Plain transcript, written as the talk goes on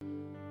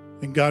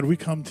And God, we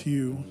come to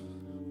you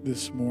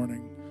this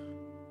morning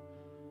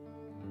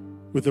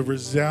with a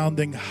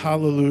resounding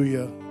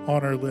hallelujah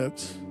on our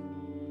lips,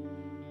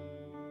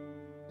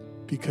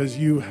 because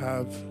you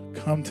have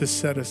come to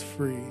set us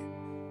free.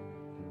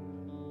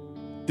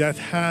 Death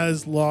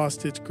has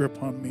lost its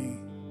grip on me.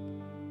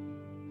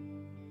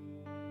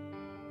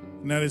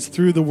 And that is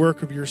through the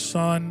work of your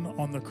Son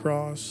on the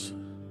cross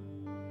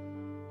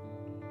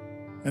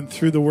and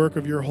through the work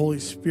of your Holy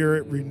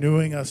Spirit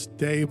renewing us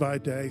day by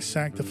day,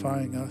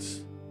 sanctifying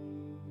us.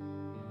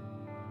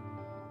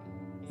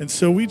 And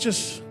so we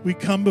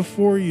come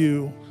before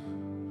you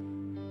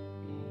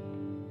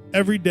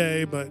every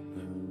day, but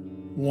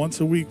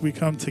once a week we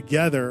come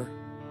together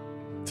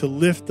to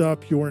lift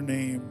up your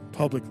name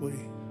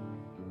publicly,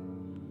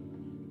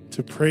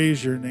 to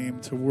praise your name,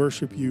 to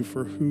worship you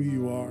for who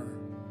you are.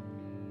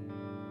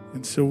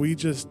 And so we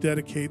just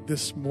dedicate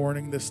this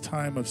morning, this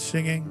time of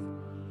singing,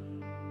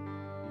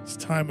 this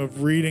time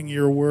of reading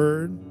your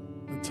word,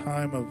 the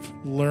time of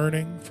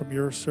learning from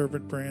your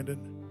servant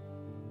Brandon.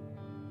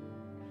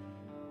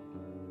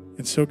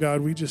 And so,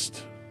 God, we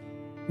just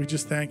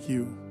thank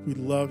you. We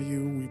love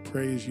you. We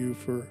praise you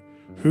for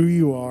who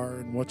you are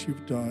and what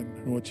you've done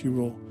and what you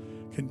will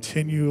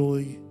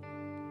continually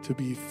to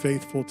be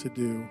faithful to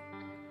do.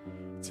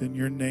 It's in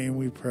your name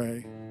we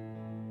pray.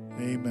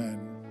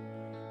 Amen.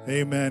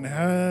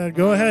 Amen.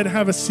 Go ahead,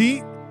 have a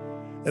seat,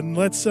 and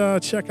let's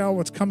check out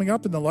what's coming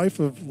up in the life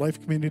of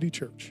Life Community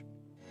Church.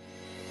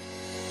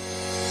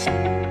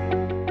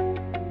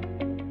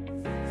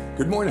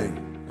 Good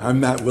morning. I'm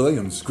Matt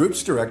Williams,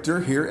 Groups Director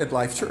here at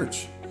Life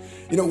Church.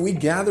 You know, we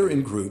gather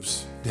in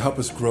groups to help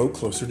us grow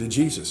closer to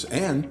Jesus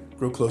and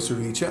grow closer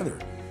to each other.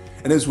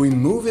 And as we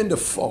move into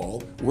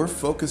fall, we're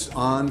focused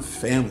on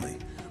family.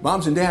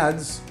 Moms and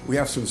dads, we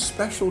have some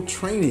special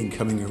training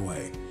coming your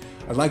way.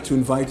 I'd like to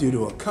invite you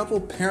to a couple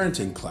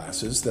parenting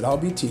classes that I'll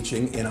be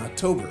teaching in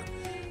October.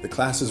 The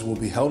classes will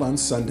be held on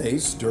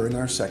Sundays during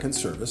our second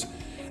service.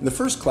 And the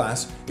first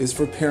class is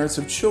for parents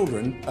of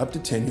children up to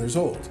 10 years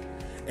old.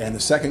 And the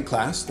second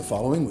class, the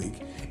following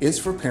week, is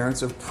for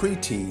parents of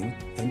preteen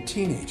and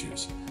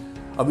teenagers.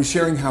 I'll be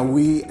sharing how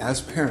we,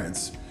 as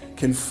parents,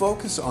 can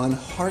focus on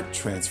heart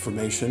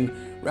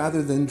transformation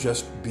rather than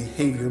just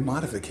behavior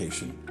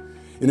modification.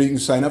 You know, you can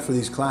sign up for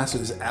these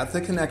classes at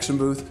the Connection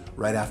booth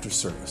right after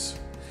service.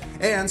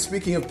 And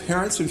speaking of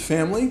parents and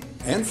family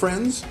and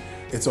friends,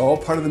 it's all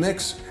part of the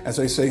mix. As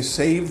I say,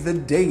 save the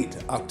date,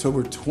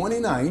 October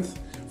 29th,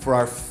 for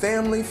our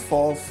Family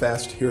Fall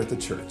Fest here at the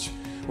church.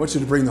 I want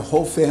you to bring the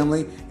whole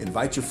family,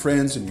 invite your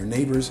friends and your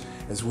neighbors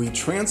as we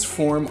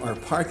transform our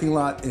parking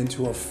lot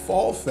into a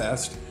fall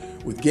fest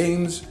with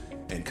games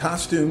and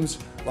costumes,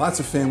 lots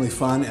of family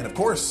fun, and of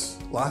course,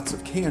 lots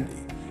of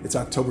candy. It's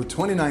October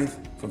 29th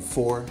from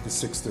 4 to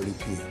 6:30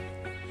 p.m.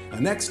 Now,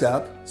 next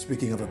up,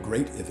 speaking of a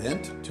great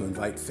event to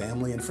invite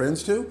family and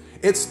friends to,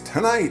 it's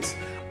tonight,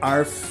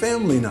 our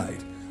family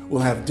night.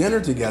 We'll have dinner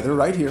together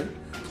right here,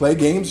 play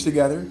games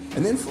together,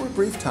 and then for a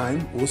brief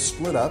time, we'll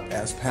split up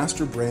as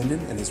Pastor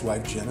Brandon and his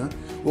wife Jenna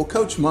will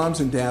coach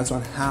moms and dads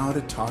on how to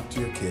talk to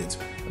your kids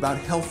about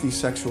healthy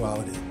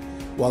sexuality,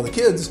 while the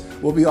kids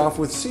will be off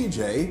with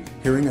CJ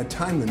hearing a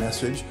timely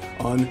message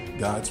on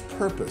God's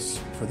purpose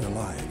for their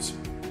lives.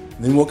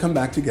 And then we'll come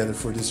back together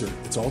for dessert.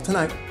 It's all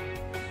tonight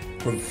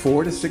from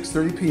 4 to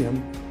 6:30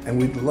 p.m., and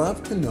we'd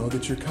love to know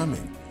that you're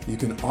coming. You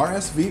can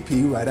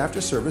RSVP right after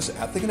service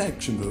at the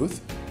Connection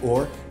booth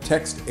or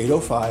text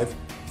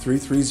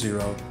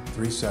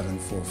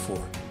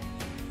 805-330-3744.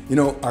 You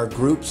know, our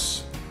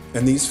groups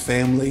and these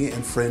family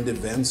and friend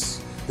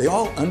events, they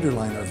all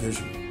underline our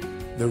vision.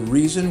 The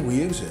reason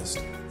we exist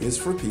is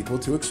for people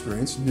to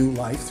experience new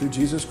life through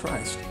Jesus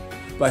Christ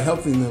by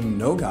helping them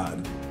know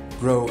God,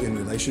 grow in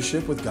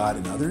relationship with God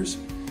and others,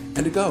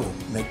 and to go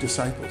make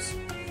disciples.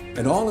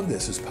 And all of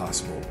this is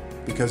possible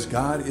because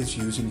God is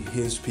using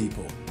His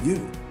people,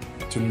 you,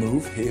 to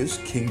move His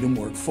kingdom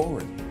work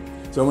forward.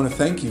 So I want to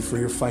thank you for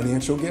your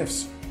financial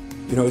gifts.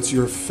 You know, it's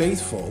your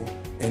faithful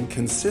and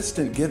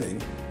consistent giving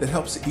that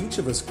helps each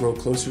of us grow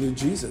closer to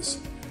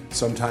Jesus.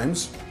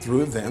 Sometimes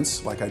through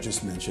events like I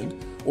just mentioned,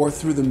 or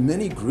through the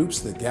many groups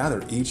that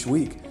gather each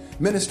week,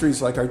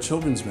 ministries like our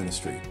children's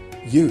ministry,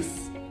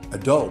 youth,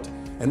 adult,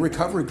 and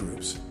recovery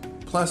groups.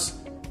 Plus,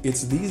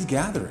 it's these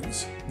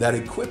gatherings that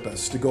equip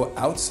us to go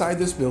outside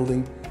this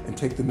building and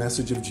take the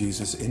message of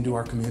Jesus into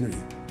our community.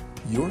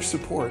 Your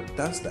support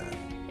does that.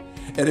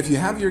 And if you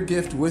have your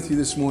gift with you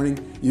this morning,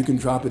 you can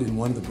drop it in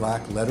one of the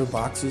black letter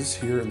boxes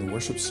here in the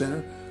worship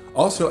center,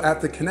 also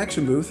at the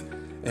Connection booth,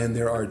 and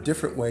there are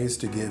different ways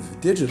to give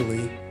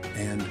digitally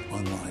and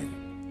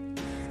online.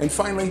 And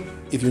finally,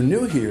 if you're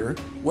new here,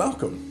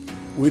 welcome.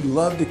 We'd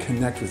love to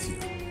connect with you.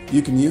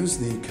 You can use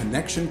the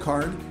Connection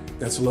card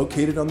that's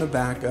located on the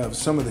back of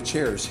some of the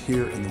chairs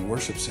here in the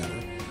worship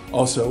center,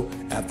 also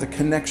at the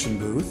Connection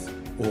booth,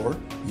 or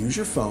use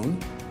your phone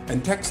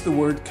and text the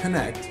word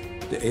CONNECT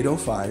to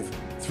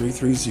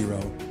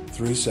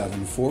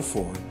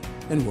 805-330-3744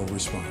 and we'll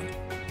respond.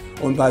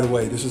 Oh, and by the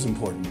way, this is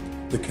important.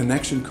 The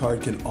Connection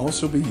card can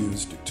also be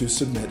used to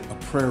submit a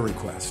prayer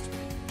request.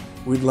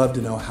 We'd love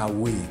to know how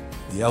we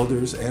The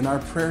elders and our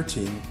prayer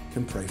team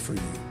can pray for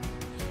you.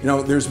 You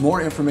know, there's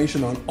more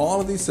information on all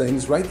of these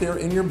things right there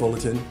in your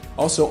bulletin,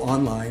 also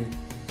online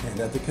and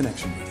at the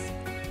Connection booth.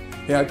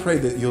 Hey, I pray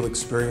that you'll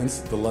experience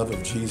the love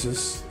of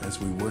Jesus as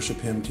we worship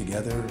Him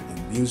together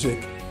in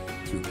music,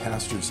 through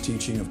pastors'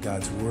 teaching of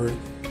God's Word,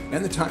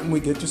 and the time we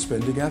get to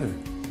spend together.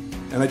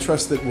 And I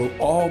trust that we'll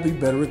all be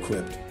better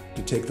equipped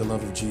to take the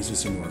love of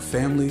Jesus into our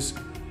families,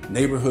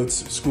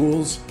 neighborhoods,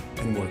 schools,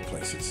 and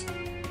workplaces.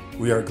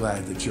 We are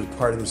glad that you're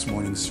part of this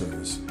morning's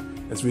service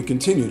as we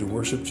continue to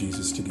worship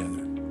Jesus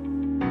together.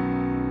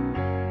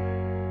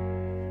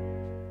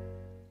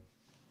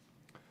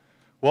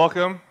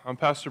 Welcome. I'm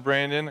Pastor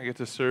Brandon. I get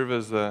to serve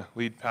as the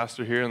lead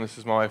pastor here, and this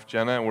is my wife,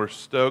 Jenna, and we're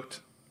stoked,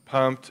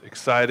 pumped,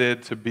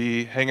 excited to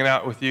be hanging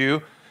out with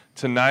you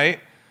tonight.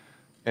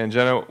 And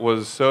Jenna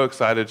was so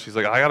excited. She's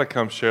like, I got to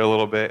come share a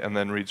little bit and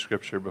then read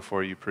scripture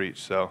before you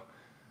preach. So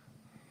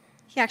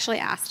he actually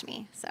asked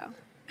me, so.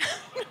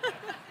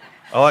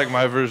 I like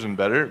my version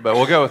better, but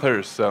we'll go with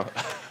hers. So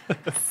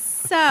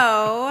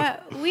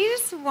we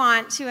just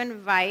want to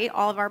invite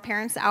all of our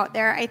parents out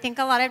there. I think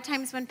a lot of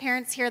times when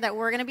parents hear that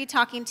we're going to be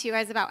talking to you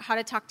guys about how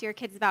to talk to your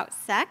kids about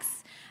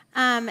sex,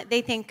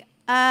 they think,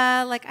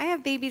 like, I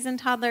have babies and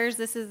toddlers,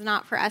 this is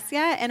not for us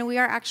yet, and we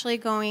are actually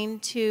going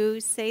to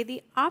say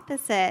the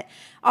opposite.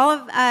 All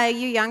of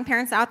you young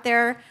parents out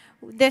there,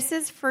 this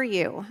is for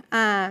you.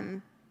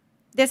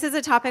 This is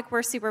a topic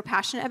we're super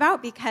passionate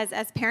about because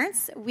as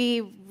parents,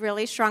 we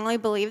really strongly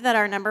believe that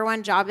our number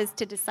one job is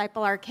to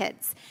disciple our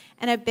kids.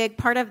 And a big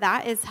part of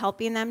that is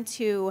helping them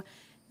to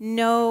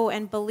know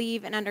and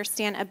believe and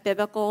understand a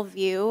biblical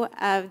view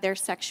of their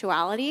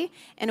sexuality.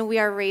 And we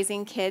are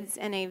raising kids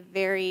in a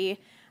very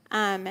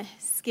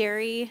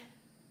scary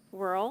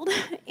world,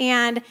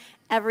 and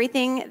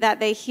everything that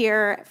they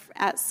hear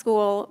at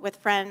school, with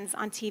friends,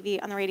 on TV,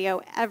 on the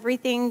radio,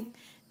 everything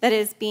that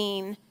is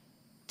being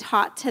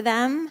taught to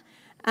them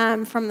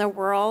from the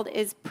world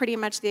is pretty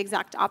much the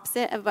exact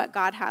opposite of what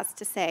God has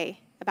to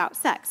say about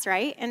sex,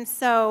 right? And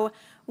so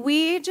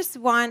we just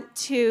want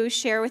to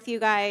share with you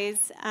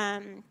guys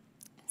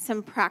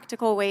some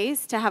practical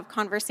ways to have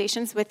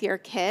conversations with your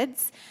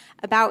kids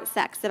about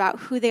sex, about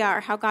who they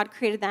are, how God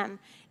created them,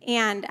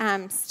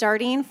 and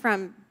starting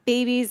from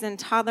babies and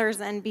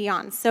toddlers and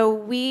beyond. So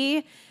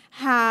we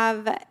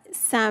have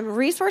some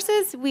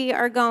resources we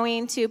are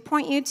going to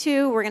point you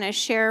to. We're going to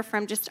share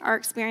from just our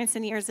experience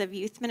in years of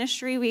youth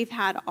ministry. We've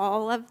had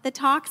all of the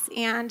talks,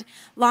 and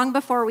long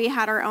before we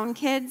had our own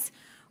kids,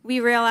 we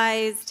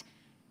realized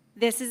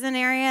this is an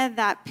area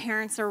that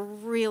parents are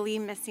really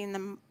missing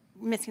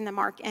the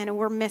mark, and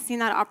we're missing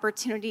that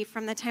opportunity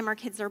from the time our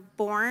kids are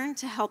born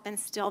to help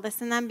instill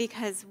this in them,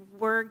 because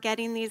we're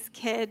getting these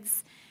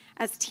kids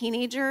as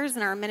teenagers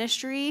in our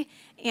ministry,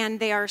 and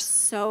they are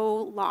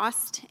so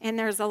lost, and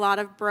there's a lot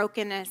of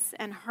brokenness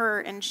and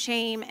hurt and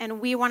shame,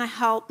 and we want to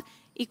help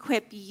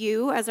equip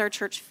you as our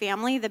church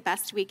family the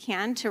best we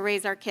can to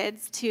raise our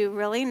kids to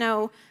really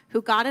know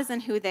who God is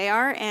and who they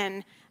are,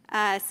 and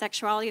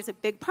sexuality is a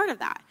big part of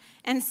that.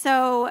 And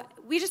so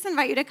we just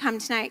invite you to come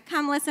tonight.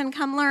 Come listen,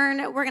 come learn.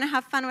 We're going to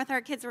have fun with our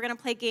kids. We're going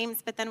to play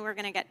games, but then we're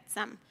going to get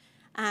some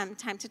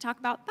time to talk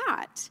about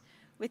that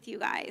with you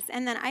guys.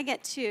 And then I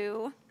get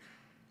to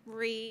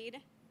read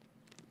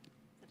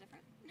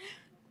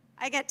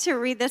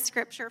the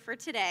scripture for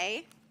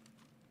today.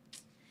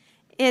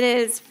 It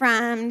is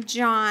from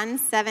John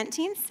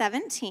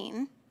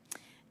 17:17,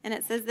 and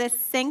it says this: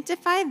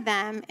 sanctify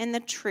them in the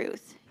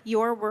truth.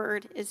 Your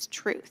word is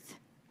truth.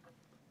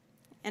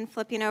 And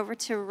flipping over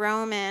to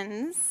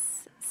Romans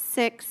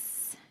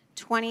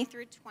 6:20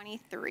 through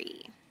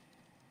 23.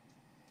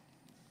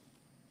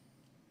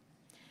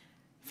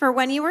 For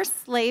when you were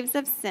slaves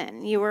of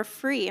sin, you were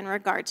free in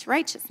regard to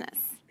righteousness.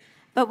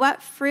 But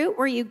what fruit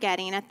were you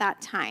getting at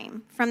that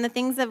time from the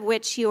things of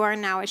which you are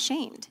now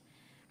ashamed?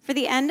 For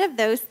the end of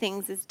those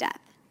things is death.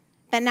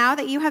 But now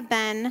that you have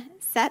been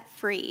set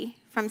free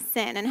from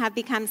sin and have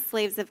become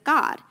slaves of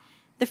God,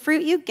 the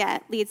fruit you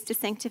get leads to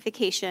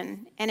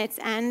sanctification, and its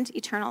end,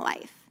 eternal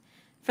life.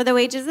 For the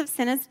wages of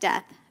sin is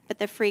death, but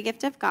the free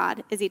gift of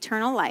God is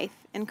eternal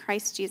life in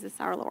Christ Jesus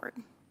our Lord.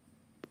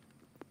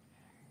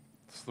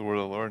 It's the word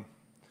of the Lord.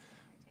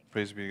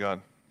 Praise be to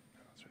God.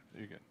 That's right.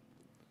 You're good.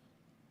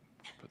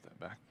 Put that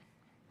back.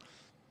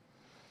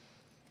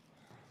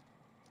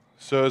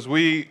 So as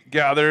we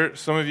gather,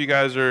 some of you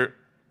guys are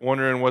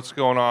wondering what's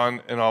going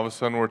on, and all of a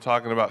sudden we're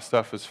talking about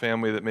stuff as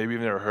family that maybe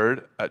you've never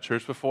heard at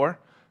church before.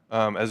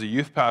 As a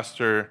youth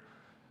pastor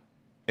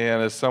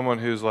and as someone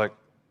who's like,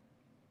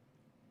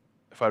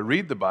 if I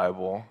read the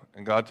Bible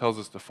and God tells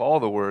us to follow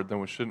the word,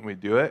 then shouldn't we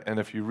do it? And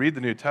if you read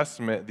the New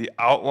Testament, the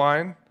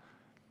outline,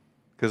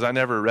 because I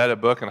never read a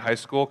book in high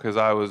school because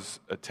I was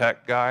a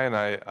tech guy and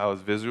I was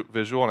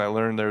visual, and I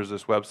learned there's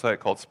this website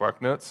called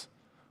SparkNotes.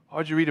 Why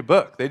would you read a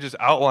book? They just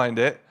outlined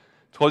it,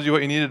 told you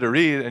what you needed to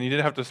read, and you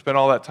didn't have to spend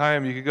all that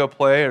time. You could go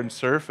play and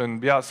surf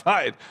and be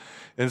outside.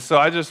 And so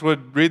I just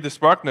would read the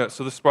SparkNotes.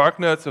 So the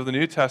SparkNotes of the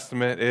New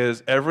Testament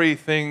is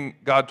everything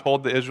God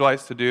told the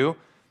Israelites to do.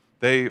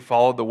 They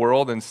followed the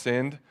world and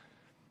sinned,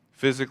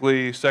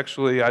 physically,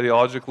 sexually,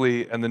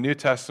 ideologically, and the New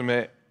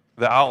Testament,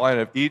 the outline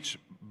of each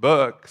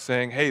book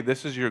saying, hey,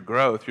 this is your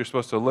growth. You're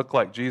supposed to look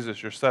like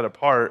Jesus. You're set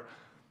apart.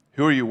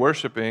 Who are you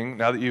worshiping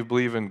now that you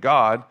believe in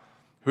God?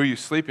 Who are you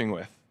sleeping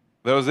with?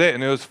 That was it,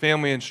 and it was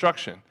family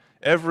instruction.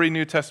 Every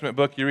New Testament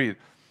book you read.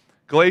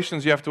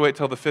 Galatians, you have to wait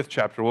till the 5th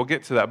chapter. We'll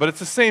get to that. But it's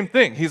the same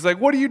thing. He's like,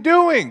 what are you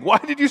doing? Why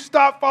did you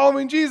stop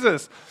following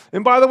Jesus?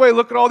 And by the way,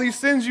 look at all these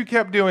sins you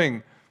kept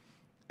doing.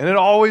 And it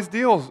always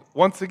deals,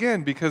 once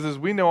again, because as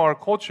we know our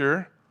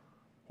culture,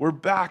 we're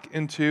back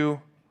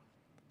into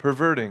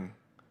perverting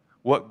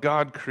what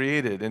God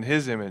created in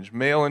his image,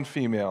 male and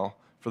female,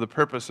 for the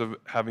purpose of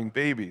having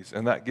babies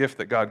and that gift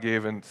that God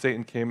gave, and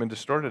Satan came and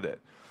distorted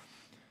it.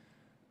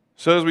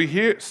 So as we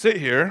sit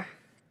here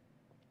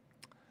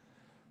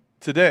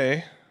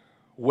today,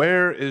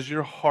 where is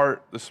your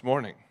heart this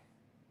morning?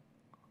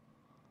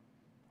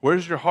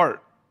 Where's your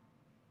heart?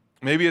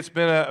 Maybe it's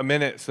been a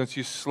minute since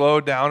you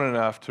slowed down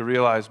enough to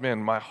realize,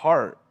 man, my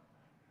heart,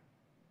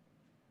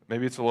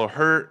 maybe it's a little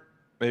hurt,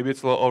 maybe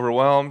it's a little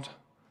overwhelmed,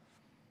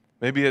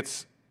 maybe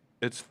it's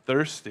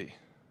thirsty.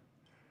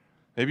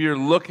 Maybe you're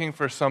looking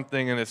for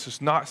something and it's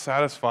just not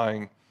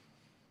satisfying.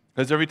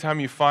 Because every time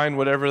you find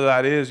whatever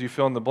that is, you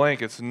fill in the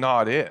blank, it's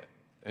not it.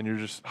 And you're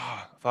just,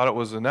 I thought it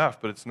was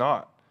enough, but it's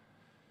not.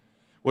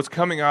 What's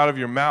coming out of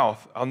your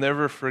mouth? I'll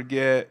never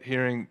forget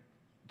hearing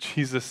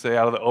Jesus say,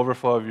 out of the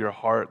overflow of your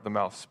heart, the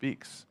mouth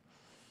speaks.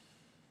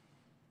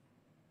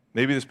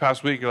 Maybe this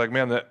past week, you're like,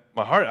 man,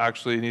 my heart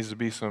actually needs to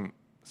be some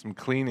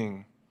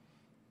cleaning.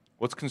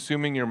 What's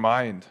consuming your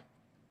mind?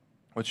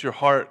 What's your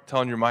heart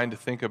telling your mind to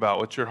think about?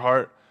 What's your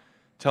heart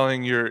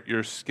telling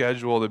your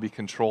schedule to be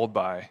controlled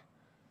by?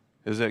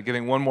 Is it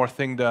getting one more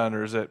thing done,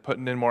 or is it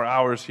putting in more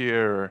hours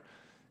here, or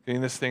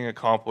getting this thing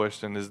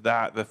accomplished? And is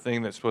that the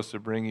thing that's supposed to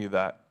bring you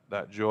that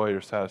joy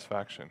or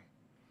satisfaction?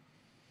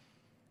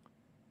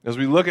 As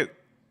we look at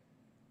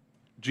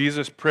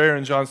Jesus' prayer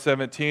in John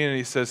 17, and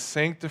he says,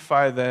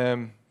 sanctify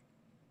them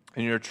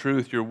in your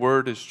truth. Your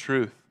word is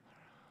truth.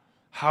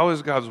 How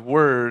is God's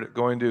word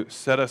going to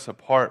set us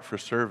apart for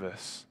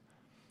service?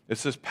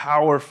 It's this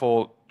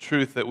powerful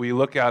truth that we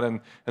look at, and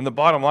the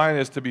bottom line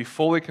is to be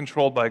fully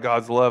controlled by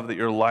God's love, that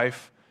your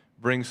life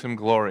brings him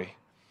glory.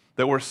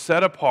 That we're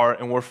set apart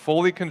and we're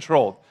fully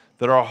controlled.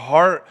 That our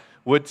heart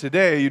would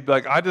today, you'd be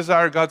like, I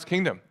desire God's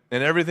kingdom.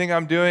 And everything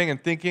I'm doing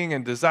and thinking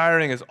and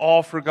desiring is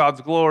all for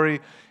God's glory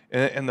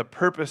and the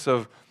purpose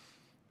of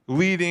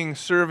leading,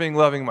 serving,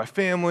 loving my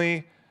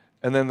family,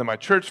 and then my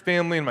church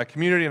family and my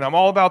community, and I'm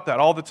all about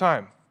that all the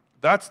time.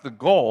 That's the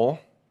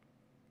goal.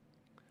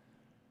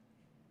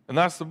 And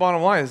that's the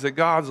bottom line, is that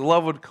God's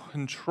love would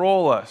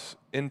control us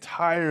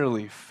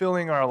entirely,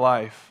 filling our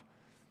life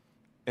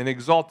and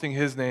exalting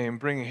his name,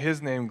 bringing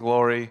his name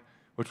glory,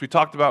 which we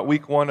talked about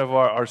week 1 of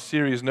our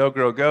series, No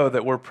Grow Go,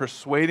 that we're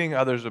persuading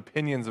others'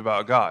 opinions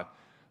about God.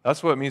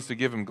 That's what it means to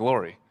give him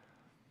glory.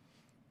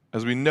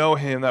 As we know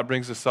him, that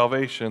brings us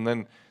salvation.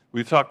 Then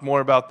we talked more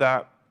about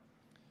that.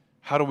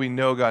 How do we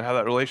know God? How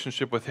that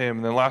relationship with him.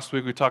 And then last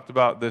week we talked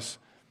about this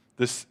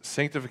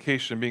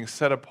sanctification, being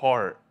set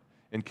apart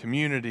in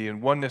community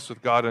and oneness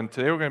with God. And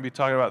today we're going to be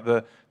talking about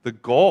the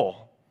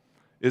goal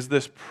is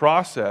this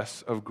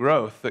process of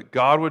growth, that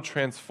God would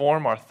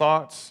transform our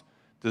thoughts,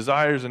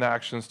 desires, and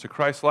actions to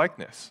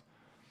Christ-likeness.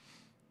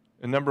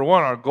 And number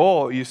 1, our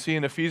goal, you see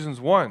in Ephesians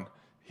 1,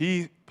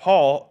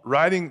 Paul,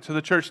 writing to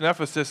the church in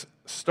Ephesus,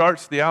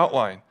 starts the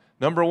outline.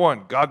 Number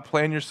 1, God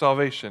planned your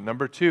salvation.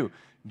 Number 2,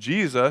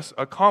 Jesus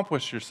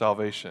accomplished your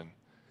salvation.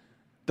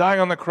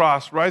 Dying on the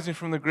cross, rising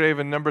from the grave.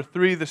 And number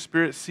 3, the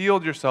Spirit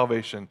sealed your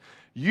salvation.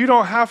 You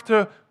don't have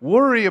to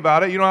worry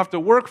about it. You don't have to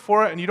work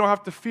for it, and you don't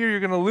have to fear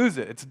you're going to lose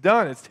it. It's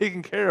done. It's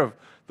taken care of.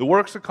 The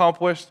work's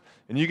accomplished,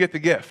 and you get the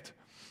gift.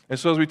 And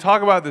so as we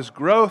talk about this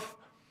growth,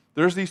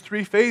 there's these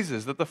 3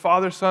 phases that the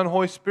Father, Son,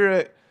 Holy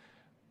Spirit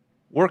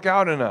work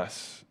out in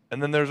us.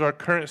 And then there's our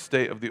current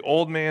state of the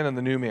old man and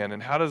the new man.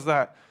 And how does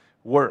that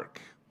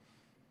work?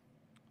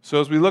 So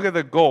as we look at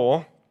the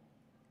goal,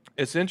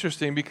 it's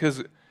interesting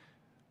because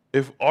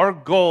if our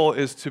goal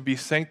is to be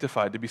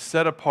sanctified, to be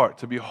set apart,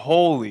 to be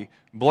holy,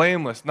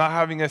 blameless, not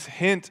having a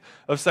hint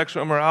of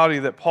sexual immorality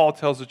that Paul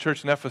tells the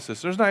church in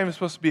Ephesus, there's not even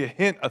supposed to be a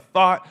hint, a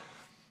thought,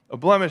 a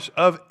blemish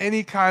of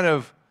any kind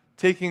of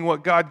taking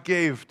what God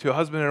gave to a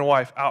husband and a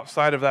wife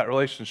outside of that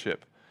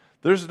relationship.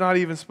 There's not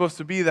even supposed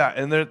to be that,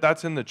 and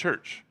that's in the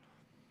church.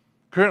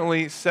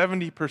 Currently,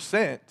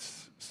 70%,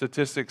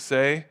 statistics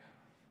say,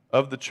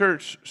 of the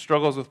church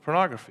struggles with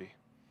pornography.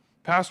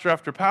 Pastor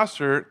after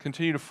pastor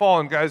continue to fall,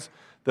 and guys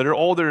that are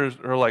older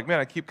are like, man,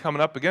 I keep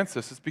coming up against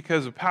this. It's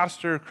because a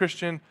pastor,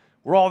 Christian,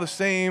 we're all the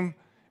same,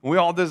 and we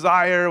all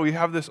desire, we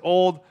have this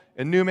old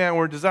and new man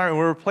we're desiring,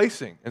 we're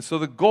replacing. And so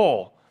the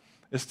goal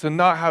is to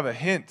not have a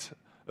hint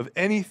of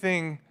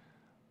anything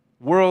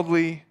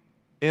worldly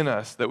in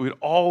us, that we'd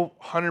all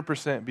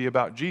 100% be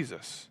about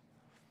Jesus.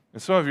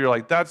 And some of you are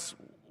like,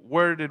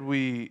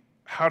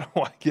 how do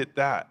I get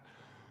that?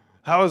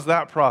 How is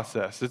that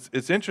process?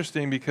 It's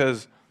interesting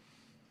because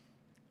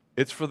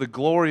it's for the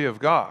glory of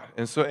God.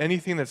 And so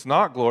anything that's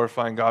not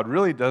glorifying God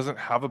really doesn't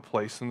have a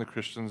place in the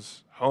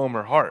Christian's home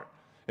or heart.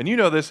 And you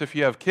know this if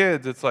you have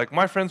kids. It's like,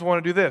 my friends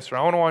want to do this, or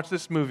I want to watch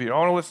this movie, or I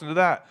want to listen to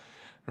that.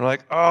 And we're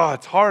like, oh,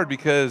 it's hard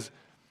because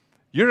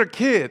you're a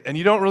kid and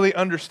you don't really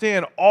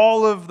understand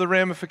all of the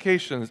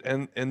ramifications.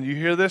 And you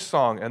hear this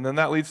song, and then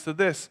that leads to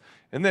this,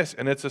 and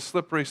it's a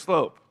slippery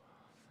slope.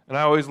 And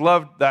I always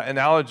loved that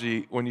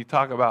analogy when you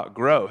talk about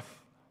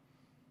growth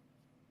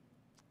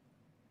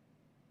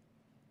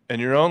in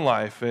your own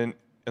life, and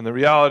the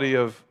reality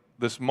of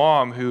this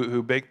mom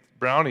who baked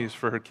brownies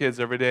for her kids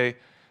every day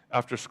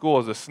after school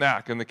as a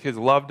snack, and the kids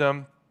loved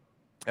them.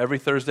 Every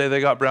Thursday they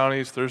got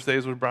brownies.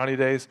 Thursdays were brownie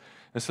days.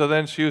 And so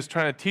then she was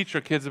trying to teach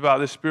her kids about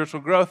this spiritual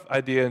growth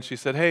idea, and she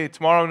said, hey,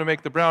 tomorrow I'm going to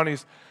make the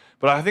brownies,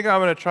 but I think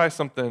I'm going to try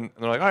something. And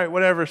they're like, all right,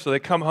 whatever. So they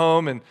come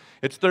home, and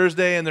it's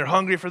Thursday, and they're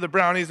hungry for the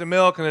brownies and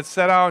milk, and it's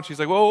set out, and she's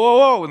like, whoa, whoa,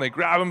 whoa, and they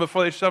grab them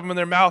before they shove them in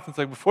their mouth. It's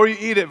like, before you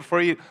eat,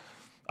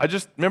 I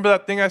just remember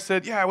that thing I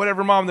said, yeah,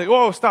 whatever, Mom. They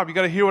go, oh, stop, you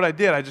got to hear what I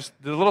did. I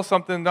just did a little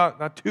something,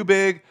 not too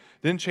big,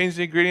 didn't change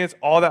the ingredients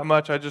all that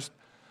much. I just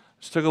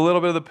took a little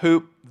bit of the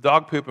poop,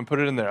 dog poop, and put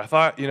it in there. I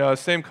thought,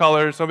 same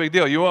color, it's no big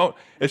deal.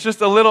 It's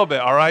just a little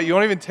bit, all right? You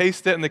won't even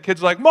taste it, and the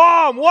kid's like,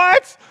 Mom,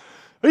 what?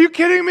 Are you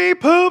kidding me?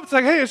 Poop? It's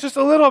like, hey, it's just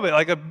a little bit.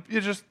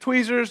 You just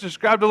tweezers, just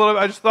grabbed a little bit.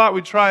 I just thought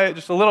we'd try it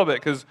just a little bit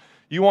because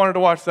you wanted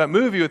to watch that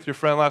movie with your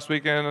friend last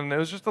weekend, and it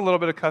was just a little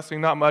bit of cussing,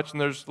 not much,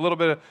 and there's a little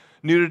bit of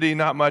nudity,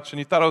 not much, and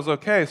you thought it was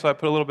okay, so I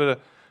put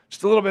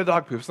just a little bit of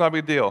dog poop. It's not a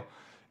big deal.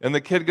 And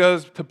the kid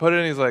goes to put it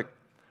in, he's like,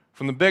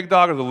 from the big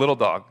dog or the little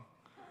dog?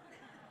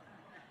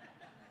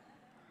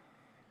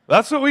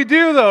 That's what we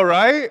do, though,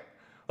 right?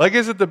 Like,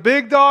 is it the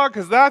big dog?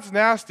 Because that's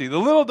nasty. The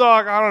little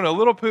dog, I don't know,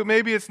 little poop,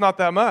 maybe it's not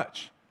that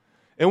much.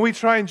 And we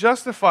try and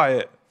justify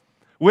it.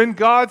 When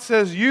God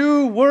says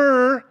you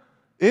were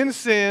in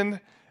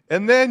sin,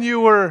 and then you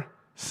were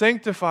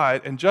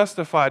sanctified and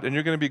justified, and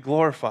you're going to be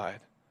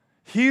glorified.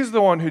 He's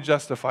the one who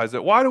justifies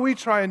it. Why do we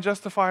try and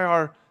justify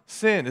our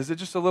sin? Is it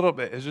just a little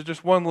bit? Is it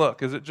just one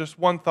look? Is it just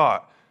one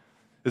thought?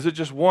 Is it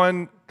just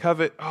one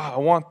covet, I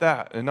want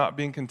that, and not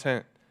being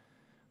content?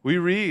 We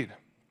read.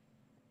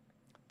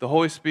 The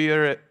Holy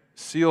Spirit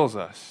seals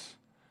us.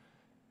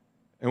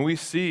 And we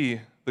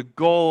see the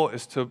goal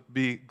is to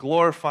be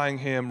glorifying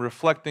Him,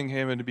 reflecting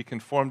Him, and to be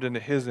conformed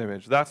into His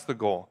image. That's the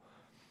goal.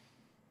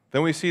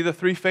 Then we see the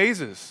 3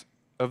 phases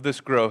of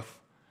this growth.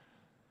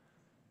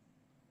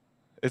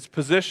 It's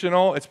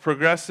positional, it's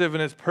progressive,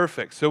 and it's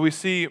perfect. So we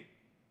see,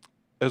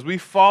 as we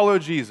follow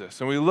Jesus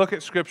and we look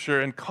at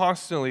Scripture, and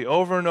constantly,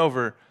 over and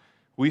over,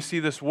 we see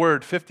this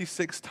word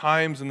 56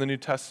 times in the New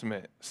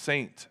Testament,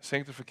 saint,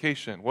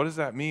 sanctification. What does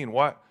that mean?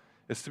 What?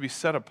 It's to be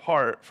set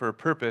apart for a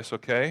purpose,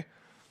 okay?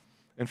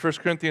 In 1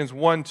 Corinthians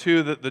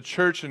 1:2, that the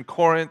church in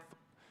Corinth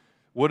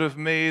would have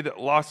made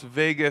Las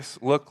Vegas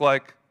look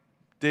like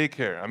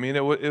daycare. I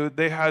mean,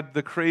 they had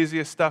the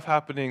craziest stuff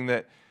happening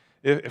that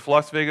if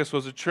Las Vegas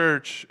was a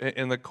church,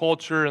 in the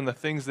culture and the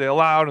things they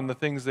allowed and the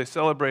things they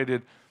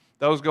celebrated,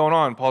 that was going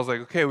on. Paul's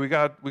like, okay, we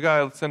got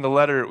to send a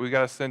letter. We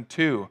got to send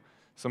 2.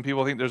 Some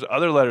people think there's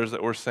other letters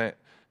that were sent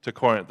to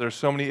Corinth. There's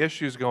so many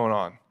issues going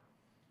on,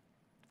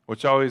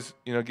 which always,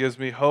 gives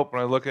me hope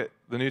when I look at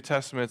the New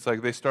Testament. It's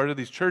like they started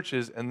these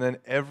churches, and then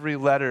every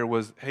letter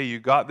was, hey, you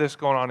got this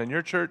going on in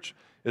your church.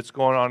 It's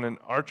going on in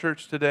our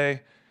church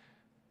today.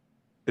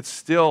 It's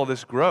still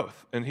this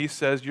growth. And he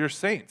says, you're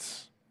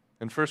saints.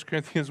 In 1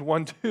 Corinthians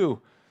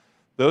 1:2,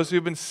 those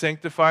who've been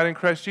sanctified in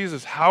Christ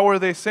Jesus. How are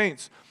they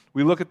saints?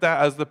 We look at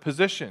that as the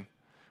position.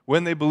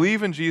 When they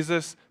believe in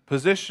Jesus,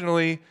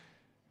 positionally,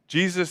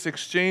 Jesus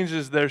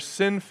exchanges their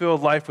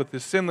sin-filled life with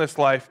his sinless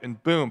life,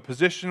 and boom,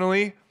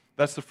 positionally,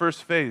 that's the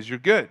first phase. You're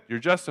good. You're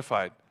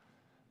justified.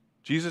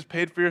 Jesus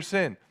paid for your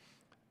sin.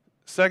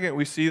 Second,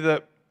 we see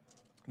the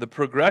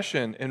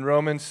progression in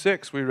Romans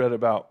 6 we read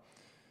about.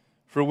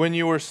 For when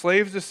you were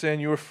slaves to sin,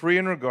 you were free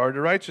in regard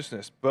to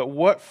righteousness. But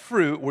what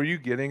fruit were you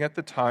getting at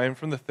the time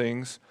from the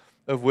things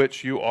of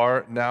which you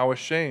are now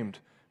ashamed?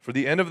 For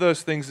the end of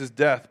those things is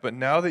death. But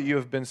now that you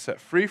have been set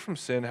free from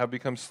sin, have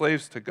become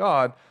slaves to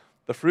God,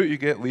 the fruit you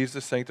get leads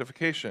to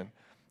sanctification,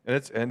 and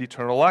its end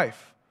eternal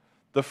life.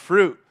 The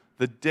fruit,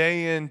 the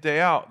day in,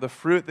 day out, the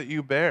fruit that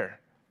you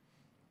bear.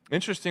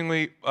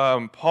 Interestingly,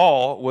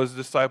 Paul was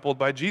discipled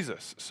by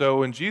Jesus. So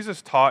when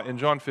Jesus taught in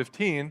John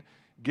 15,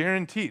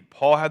 guaranteed,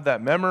 Paul had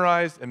that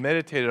memorized and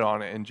meditated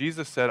on it. And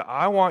Jesus said,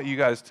 I want you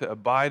guys to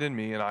abide in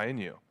me and I in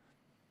you.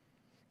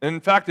 And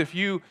in fact, if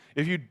you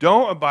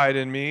don't abide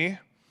in me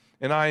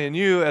and I in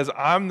you, as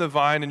I'm the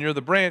vine and you're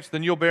the branch,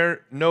 then you'll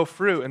bear no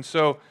fruit. And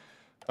so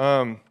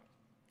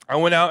I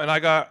went out and I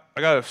got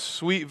a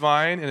sweet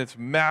vine, and it's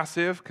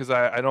massive because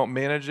I don't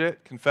manage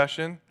it,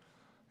 confession.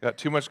 Got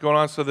too much going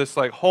on, so this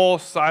whole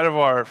side of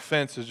our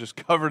fence is just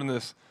covered in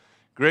this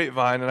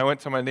grapevine. And I went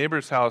to my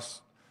neighbor's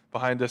house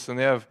behind us, and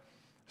they have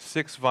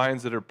 6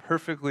 vines that are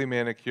perfectly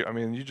manicured. I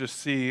mean, you just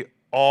see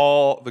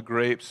all the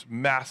grapes,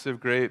 massive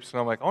grapes. And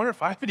I'm like, I wonder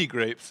if I have any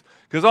grapes,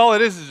 because all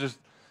it is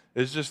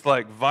just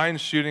like vines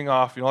shooting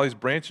off, all these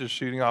branches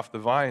shooting off the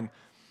vine.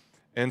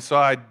 And so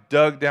I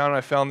dug down and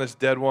I found this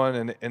dead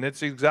one, and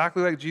it's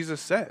exactly like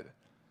Jesus said.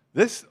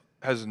 This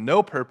has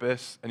no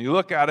purpose, and you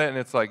look at it and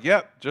it's like,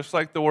 yep, just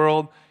like the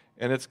world,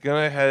 and it's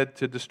going to head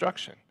to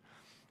destruction.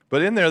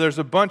 But in there's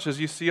a bunch, as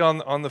you see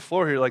on the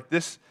floor here, like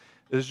this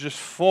is just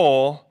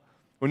full.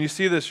 When you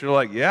see this, you're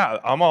like, yeah,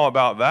 I'm all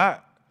about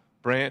that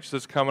branch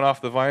that's coming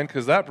off the vine,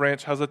 because that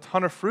branch has a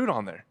ton of fruit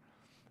on there.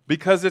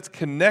 Because it's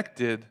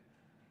connected,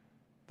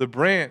 the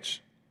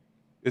branch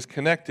is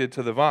connected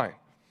to the vine.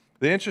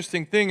 The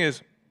interesting thing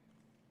is,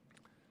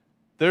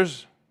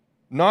 there's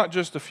not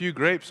just a few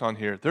grapes on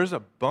here, there's a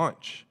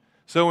bunch.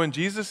 So when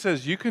Jesus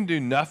says you can do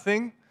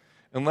nothing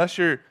unless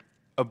you're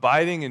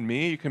abiding in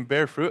me, you can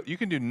bear fruit, you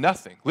can do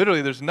nothing.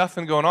 Literally, there's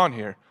nothing going on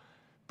here.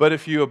 But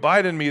if you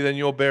abide in me, then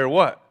you'll bear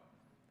what?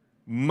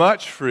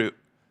 Much fruit.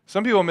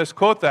 Some people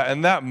misquote that,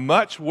 and that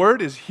much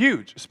word is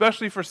huge,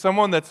 especially for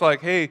someone that's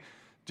like, hey,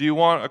 do you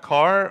want a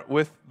car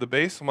with the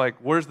base? I'm like,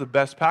 where's the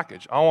best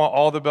package? I want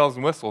all the bells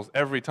and whistles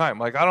every time.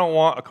 Like, I don't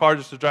want a car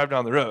just to drive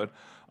down the road.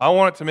 I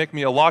want it to make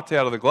me a latte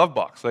out of the glove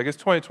box. Like, it's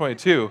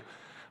 2022.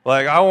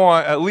 Like, I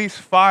want at least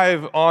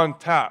 5 on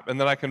tap, and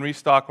then I can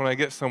restock when I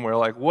get somewhere.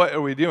 Like, what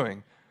are we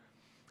doing?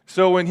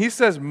 So when he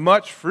says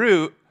much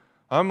fruit,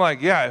 I'm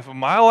like, yeah, if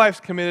my life's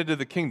committed to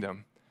the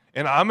kingdom,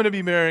 and I'm going to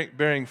be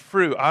bearing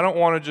fruit, I don't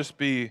want to just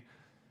be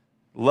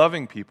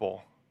loving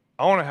people.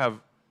 I want to have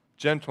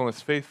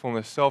gentleness,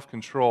 faithfulness,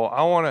 self-control.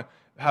 I want to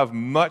have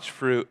much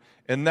fruit.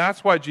 And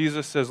that's why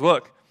Jesus says,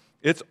 look,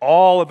 it's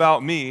all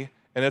about me,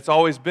 and it's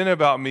always been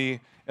about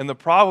me. And the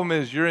problem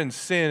is you're in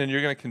sin, and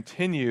you're going to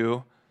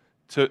continue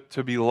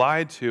to be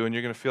lied to, and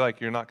you're going to feel like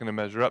you're not going to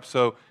measure up.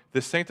 So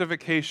this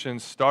sanctification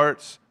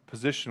starts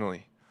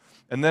positionally,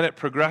 and then it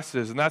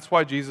progresses. And that's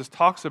why Jesus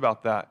talks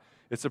about that.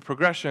 It's a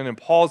progression, and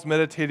Paul's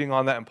meditating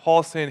on that. And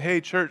Paul's saying, hey,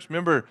 church,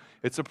 remember,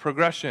 it's a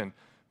progression.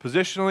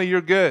 Positionally,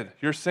 you're good.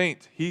 You're a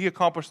saint. He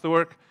accomplished the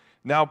work.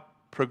 Now,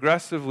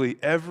 progressively,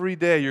 every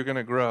day you're going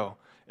to grow.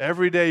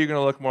 Every day you're going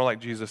to look more like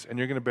Jesus, and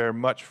you're going to bear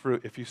much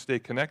fruit if you stay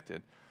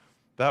connected.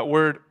 That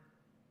word,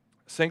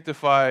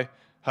 sanctify,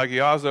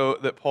 hagiazo,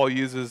 that Paul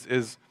uses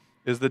is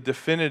the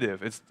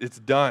definitive. It's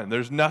done.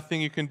 There's nothing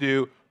you can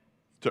do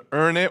to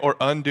earn it or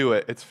undo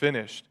it. It's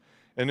finished.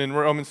 And in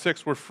Romans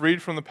 6, we're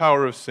freed from the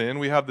power of sin.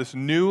 We have this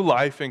new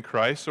life in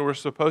Christ, so we're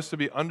supposed to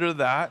be under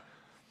that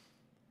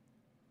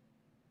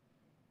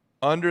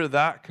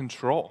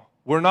control.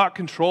 We're not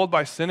controlled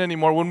by sin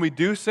anymore. When we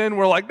do sin,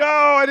 we're like, no,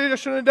 I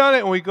shouldn't have done it.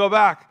 And we go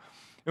back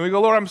and we go,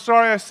 Lord, I'm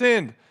sorry I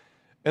sinned.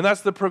 And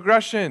that's the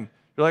progression.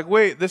 You're like,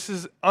 wait, this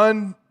is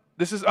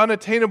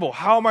unattainable.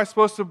 How am I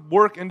supposed to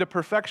work into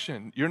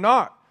perfection? You're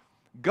not.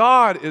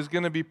 God is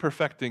going to be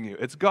perfecting you.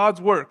 It's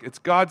God's work. It's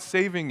God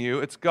saving you.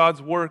 It's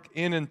God's work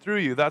in and through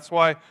you. That's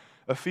why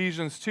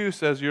Ephesians 2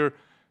 says you're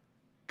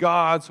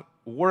God's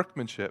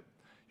workmanship.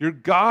 You're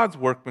God's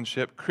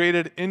workmanship,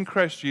 created in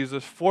Christ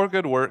Jesus for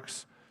good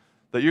works,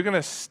 that you're going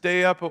to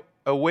stay up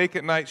awake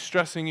at night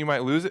stressing you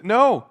might lose it.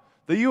 No,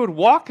 that you would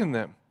walk in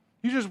them.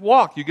 You just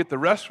walk. You get the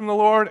rest from the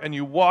Lord, and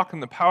you walk in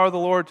the power of the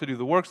Lord to do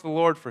the works of the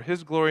Lord for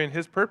His glory and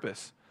His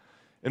purpose.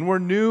 And we're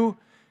new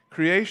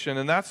creation,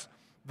 and that's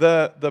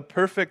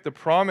the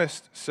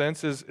promised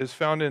sense is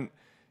found in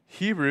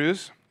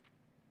Hebrews.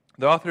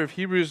 The author of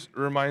Hebrews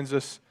reminds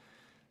us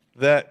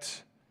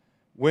that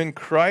when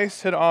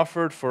Christ had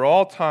offered for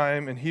all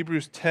time, in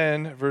Hebrews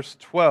 10, verse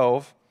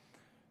 12,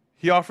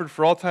 He offered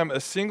for all time a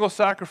single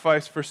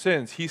sacrifice for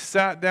sins. He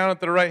sat down at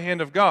the right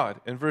hand of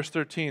God, in verse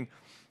 13,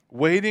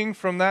 waiting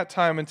from that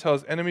time until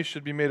His enemies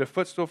should be made a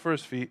footstool for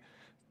His feet.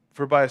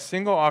 For by a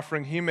single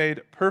offering He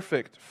made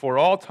perfect for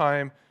all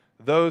time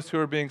those who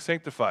are being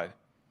sanctified.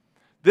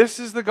 This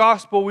is the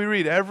gospel we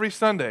read every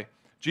Sunday.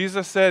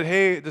 Jesus said,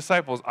 hey,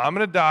 disciples, I'm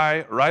going to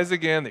die, rise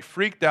again. They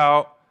freaked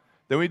out.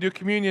 Then we do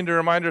communion to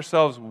remind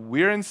ourselves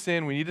we're in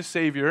sin, we need a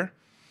Savior,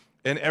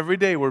 and every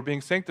day we're being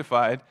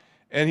sanctified.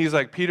 And He's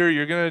like, Peter,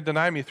 you're going to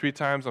deny me 3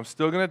 times. I'm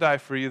still going to die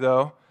for you,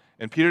 though.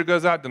 And Peter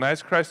goes out,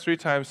 denies Christ 3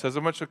 times, says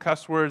a bunch of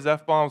cuss words,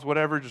 F-bombs,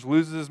 whatever, just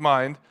loses his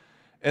mind.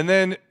 And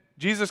then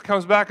Jesus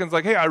comes back and is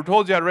like, hey, I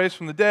told you I'd raise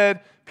from the dead.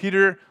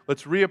 Peter,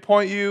 let's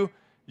reappoint you.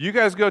 You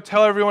guys go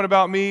tell everyone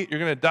about me. You're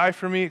going to die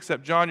for me,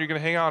 except John, you're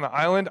going to hang out on an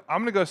island. I'm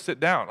going to go sit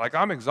down. Like,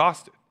 I'm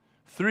exhausted.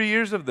 3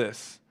 years of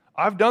this.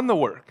 I've done the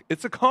work.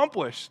 It's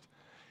accomplished.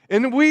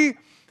 And we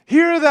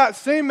hear that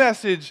same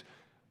message,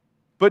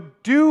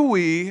 but do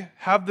we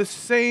have the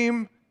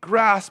same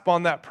grasp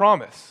on that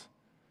promise?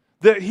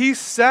 That He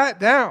sat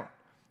down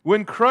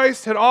when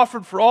Christ had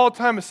offered for all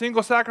time a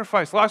single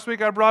sacrifice. Last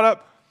week I brought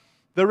up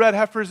the red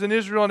heifers in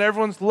Israel, and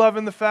everyone's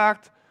loving the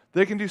fact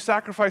they can do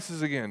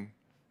sacrifices again.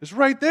 It's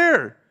right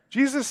there.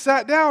 Jesus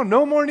sat down.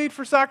 No more need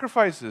for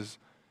sacrifices.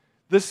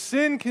 The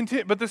sin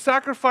continues, but the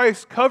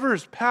sacrifice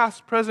covers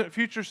past, present,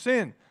 future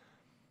sin.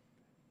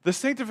 The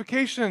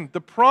sanctification,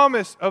 the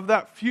promise of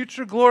that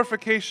future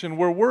glorification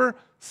where we're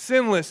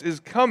sinless is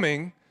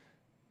coming,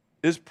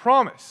 is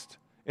promised.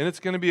 And it's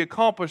going to be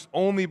accomplished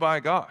only by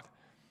God.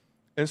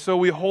 And so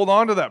we hold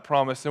on to that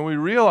promise and we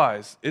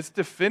realize it's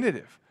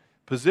definitive.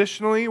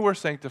 Positionally, we're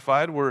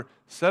sanctified. We're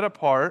set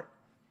apart.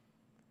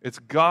 It's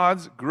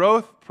God's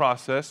growth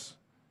process,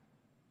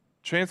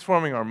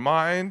 transforming our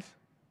mind,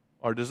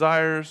 our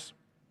desires,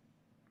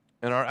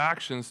 and our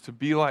actions to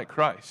be like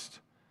Christ.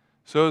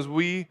 So as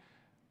we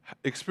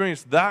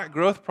experience that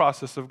growth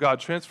process of God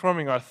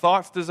transforming our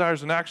thoughts,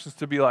 desires, and actions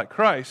to be like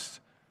Christ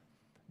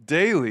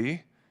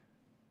daily,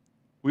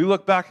 we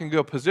look back and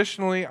go,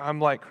 positionally, I'm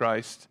like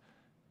Christ,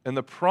 and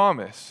the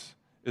promise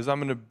is I'm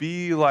going to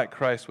be like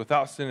Christ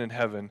without sin in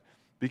heaven,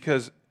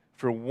 because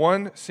for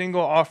one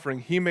single offering,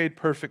 he made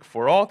perfect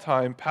for all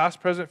time,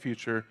 past, present,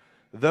 future,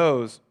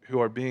 those who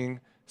are being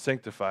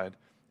sanctified.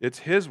 It's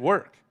his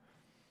work.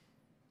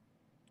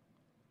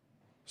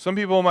 Some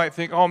people might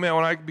think, oh man,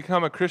 when I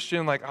become a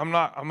Christian, like I'm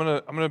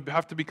gonna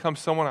have to become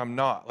someone I'm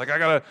not. Like I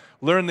gotta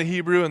learn the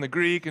Hebrew and the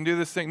Greek and do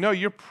this thing. No,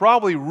 you're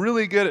probably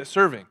really good at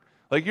serving.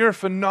 Like you're a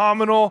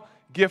phenomenal,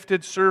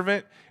 gifted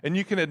servant, and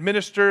you can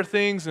administer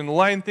things and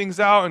line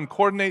things out and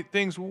coordinate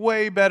things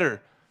way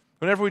better.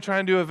 Whenever we try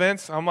and do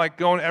events, I'm like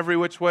going every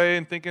which way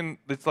and thinking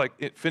it's like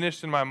it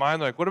finished in my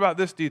mind. Like, what about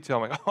this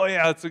detail? I'm like, oh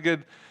yeah, that's a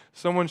good.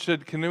 Any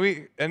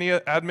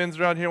admins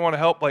around here want to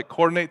help like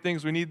coordinate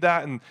things? We need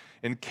that,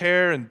 and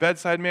care and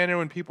bedside manner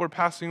when people are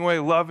passing away,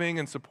 loving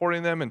and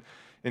supporting them,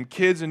 and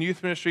kids and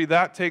youth ministry,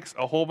 that takes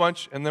a whole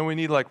bunch. And then we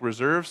need like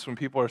reserves when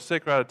people are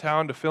sick or out of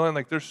town to fill in.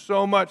 Like there's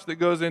so much that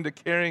goes into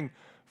caring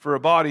for a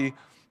body.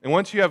 And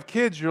once you have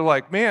kids, you're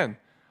like, man,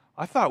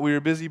 I thought we were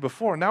busy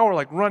before. Now we're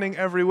like running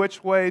every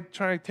which way,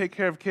 trying to take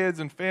care of kids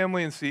and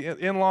family and see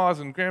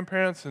in-laws and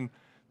grandparents. And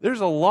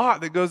there's a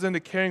lot that goes into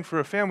caring for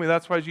a family.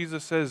 That's why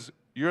Jesus says,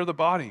 you're the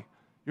body.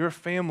 You're a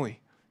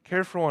family.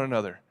 Care for one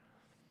another.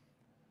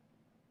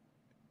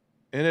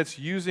 And it's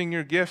using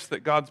your gifts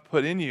that God's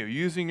put in you,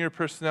 using your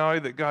personality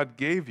that God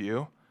gave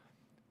you.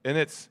 And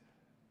it's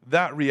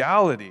that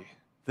reality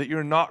that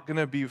you're not going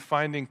to be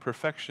finding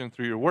perfection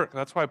through your work.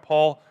 That's why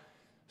Paul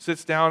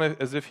sits down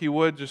as if he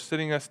would, just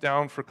sitting us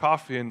down for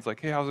coffee, and it's like,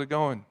 hey, how's it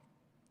going?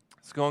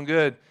 It's going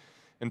good.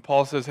 And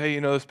Paul says, hey,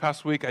 this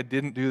past week I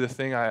didn't do the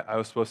thing I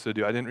was supposed to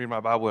do. I didn't read my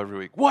Bible every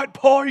week. What,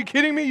 Paul? Are you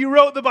kidding me? You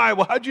wrote the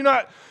Bible. How'd you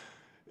not?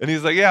 And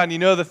he's like, yeah, and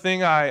the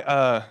thing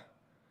I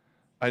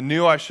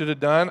knew I should have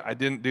done, I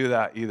didn't do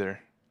that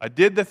either. I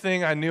did the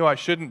thing I knew I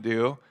shouldn't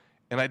do,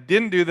 and I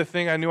didn't do the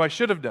thing I knew I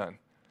should have done.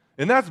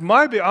 And that's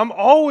I'm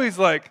always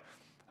like,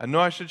 I know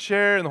I should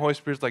share, and the Holy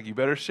Spirit's like, you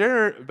better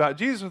share about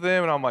Jesus with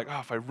him. And I'm like, oh,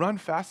 if I run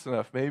fast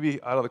enough,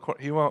 maybe out of the corner,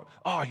 he won't.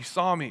 Oh, he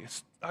saw me.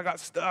 I got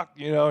stuck,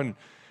 and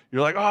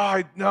you're like,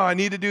 oh, I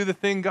need to do the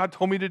thing God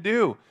told me to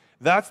do.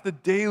 That's the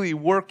daily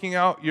working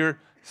out your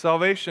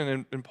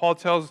salvation. And Paul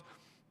tells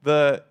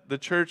the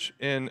church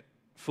in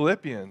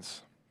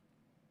Philippians,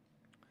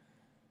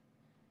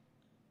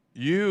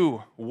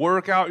 you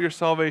work out your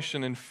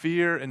salvation in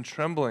fear and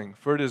trembling,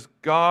 for it is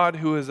God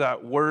who is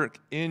at work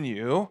in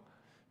you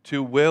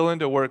to will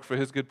and to work for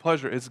his good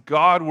pleasure. It's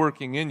God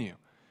working in you.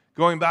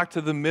 Going back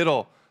to the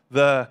middle,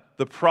 the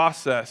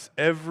process,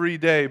 every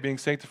day being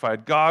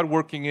sanctified, God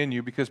working in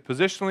you, because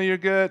positionally you're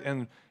good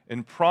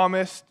and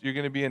promised you're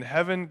going to be in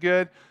heaven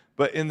good,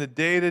 but in the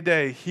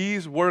day-to-day,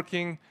 he's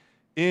working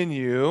in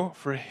you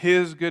for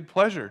his good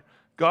pleasure.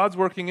 God's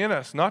working in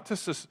us, not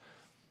to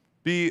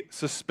be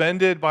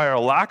suspended by our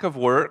lack of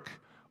work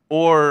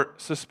or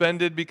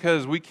suspended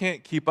because we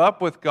can't keep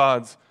up with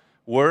God's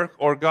work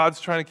or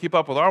God's trying to keep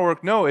up with our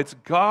work. No, it's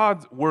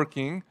God's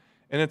working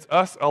and it's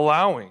us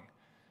allowing.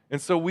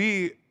 And so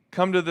we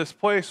come to this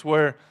place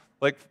where,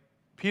 like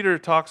Peter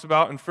talks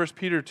about in 1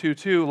 Peter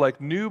 2:2,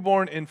 like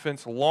newborn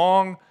infants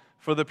long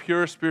for the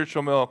pure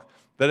spiritual milk,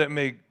 that it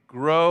may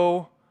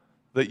grow,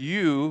 that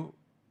you,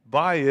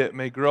 by it,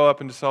 may grow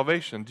up into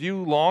salvation. Do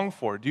you long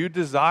for? Do you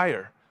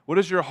desire? What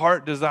is your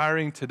heart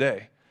desiring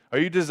today? Are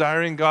you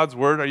desiring God's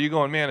word? Are you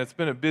going, man, it's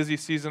been a busy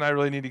season, I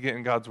really need to get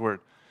in God's word?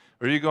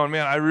 Or are you going,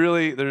 man,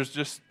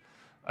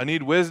 I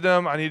need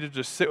wisdom, I need to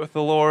just sit with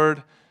the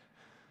Lord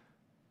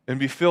and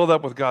be filled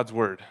up with God's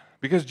word?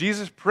 Because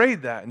Jesus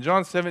prayed that in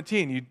John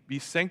 17, you'd be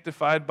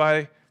sanctified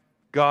by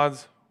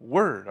God's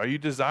word. Are you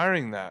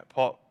desiring that?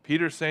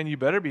 Peter's saying you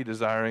better be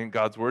desiring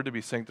God's word to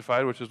be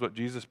sanctified, which is what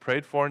Jesus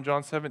prayed for in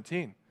John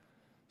 17.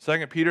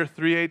 2 Peter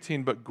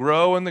 3:18, but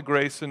grow in the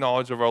grace and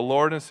knowledge of our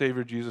Lord and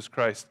Savior Jesus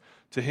Christ.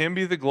 To him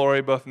be the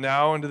glory both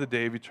now and to the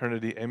day of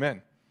eternity.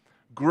 Amen.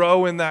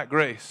 Grow in that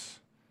grace.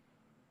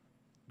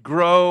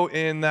 Grow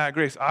in that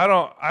grace. I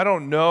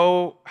don't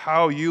know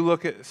how you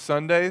look at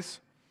Sundays,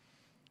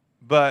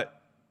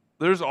 but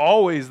there's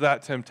always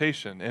that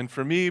temptation. And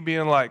for me,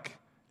 being like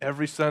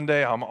every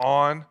Sunday I'm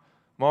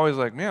always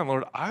like, man,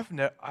 Lord, I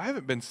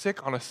haven't been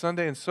sick on a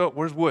Sunday, and so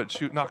where's Wood?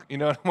 Shoot, knock,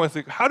 I'm always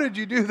like, how did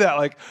you do that?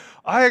 Like,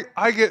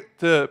 I get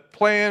to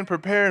plan,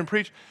 prepare, and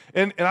preach.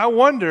 And I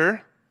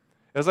wonder,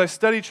 as I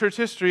study church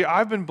history,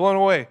 I've been blown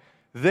away.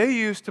 They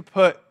used to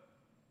put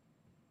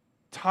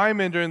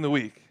time in during the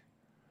week,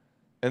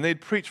 and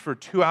they'd preach for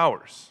 2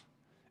 hours.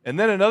 And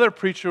then another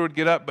preacher would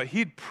get up, but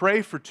he'd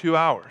pray for 2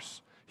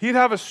 hours. He'd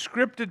have a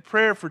scripted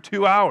prayer for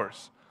 2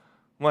 hours.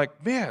 I'm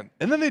like, man.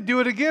 And then they'd do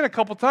it again a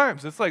couple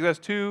times. It's like, that's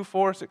 2,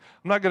 4, 6.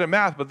 I'm not good at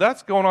math, but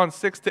that's going on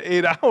 6 to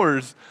 8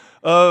 hours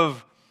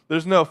of,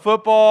 there's no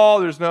football,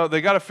 they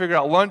got to figure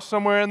out lunch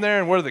somewhere in there,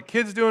 and what are the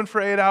kids doing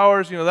for 8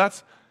 hours?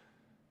 That's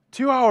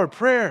 2-hour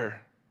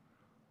prayer.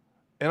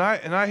 And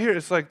I hear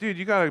it's like, dude,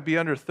 you got to be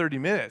under 30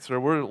 minutes or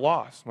we're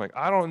lost. I'm like,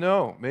 I don't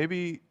know.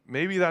 Maybe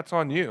that's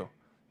on you.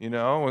 You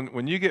know,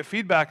 when you get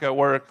feedback at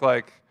work,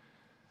 like,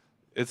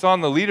 it's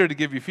on the leader to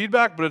give you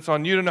feedback, but it's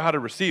on you to know how to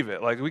receive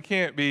it. Like,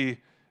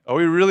 are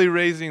we really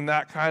raising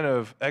that kind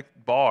of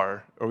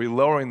bar? Are we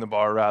lowering the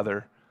bar,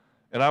 rather?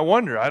 And I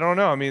wonder, I don't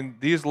know. I mean,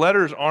 these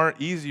letters aren't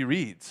easy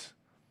reads.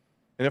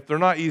 And if they're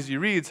not easy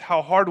reads,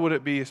 how hard would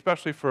it be,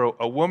 especially for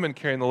a woman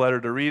carrying the letter,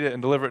 to read it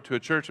and deliver it to a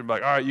church and be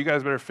like, all right, you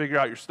guys better figure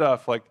out your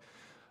stuff. Like,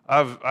 I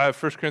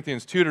have 1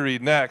 Corinthians 2 to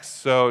read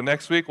next. So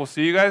next week, we'll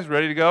see you guys.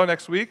 Ready to go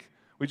next week?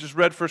 We just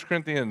read 1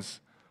 Corinthians.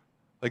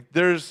 Like,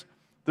 there's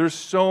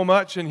so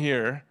much in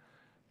here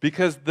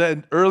because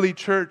the early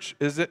church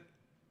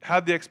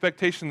had the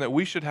expectation that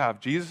we should have.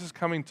 Jesus is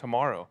coming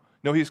tomorrow.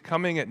 No, he's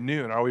coming at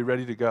noon. Are we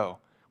ready to go?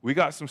 We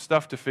got some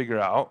stuff to figure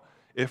out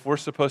if we're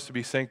supposed to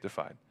be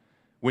sanctified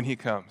when he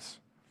comes.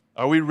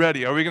 Are we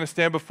ready? Are we going to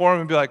stand before him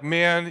and be like,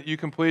 man, you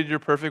completed your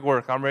perfect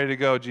work. I'm ready to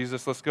go.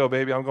 Jesus, let's go,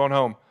 baby. I'm going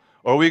home.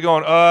 Or are we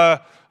going,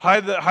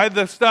 hide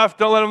the stuff.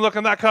 Don't let him look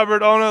in that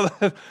cupboard. Oh,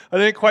 no, I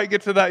didn't quite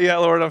get to that yet,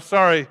 Lord. I'm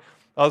sorry.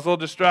 I was a little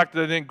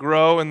distracted. I didn't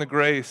grow in the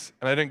grace,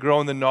 and I didn't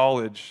grow in the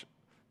knowledge.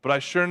 But I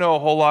sure know a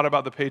whole lot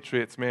about the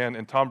Patriots, man.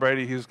 And Tom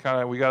Brady,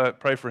 we got to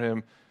pray for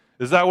him.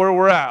 Is that where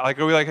we're at? Like,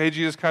 are we like, hey,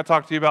 Jesus, can I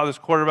talk to you about this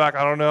quarterback?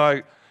 I don't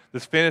know.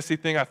 This fantasy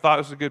thing, I thought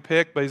was a good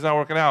pick, but he's not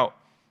working out.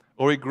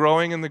 Are we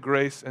growing in the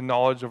grace and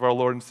knowledge of our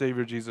Lord and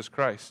Savior, Jesus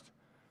Christ?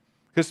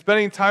 Because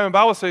spending time in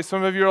Bible study,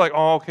 some of you are like,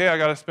 oh, okay, I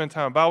got to spend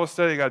time in Bible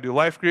study. I got to do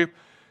life group.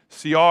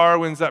 CR,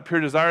 when's that pure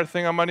desire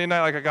thing on Monday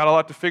night? Like, I got a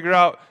lot to figure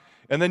out.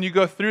 And then you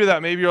go through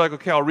that. Maybe you're like,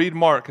 okay, I'll read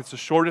Mark. It's the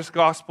shortest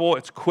gospel.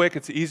 It's quick.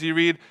 It's an easy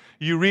read.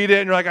 You read it,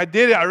 and you're like, I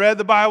did it. I read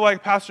the Bible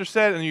like Pastor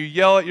said. And you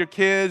yell at your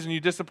kids, and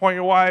you disappoint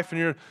your wife, and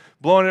you're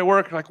blowing it at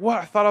work. You're like, what?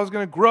 I thought I was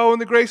going to grow in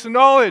the grace and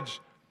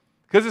knowledge.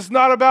 Because it's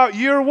not about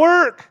your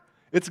work.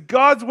 It's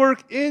God's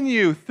work in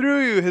you,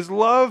 through you, his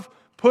love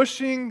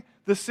pushing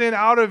the sin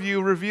out of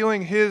you,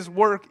 revealing his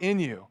work in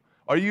you.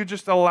 Are you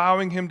just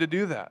allowing him to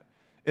do that?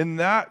 And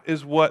that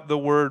is what the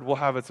word will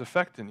have its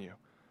effect in you.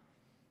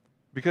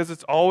 Because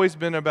it's always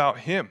been about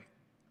him,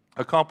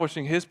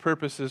 accomplishing his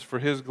purposes for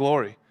his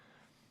glory.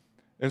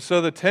 And so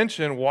the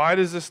tension, why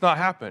does this not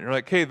happen? You're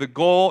like, hey, the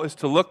goal is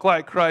to look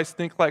like Christ,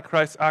 think like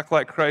Christ, act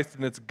like Christ,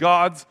 and it's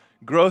God's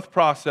growth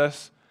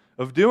process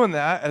of doing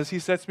that as he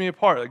sets me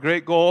apart. A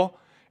great goal.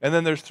 And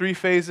then there's 3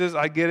 phases.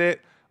 I get it.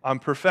 I'm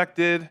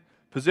perfected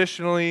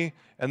positionally,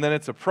 and then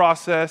it's a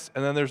process,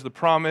 and then there's the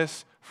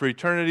promise for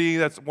eternity.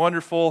 That's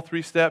wonderful.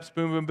 3 steps,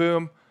 boom, boom,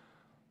 boom.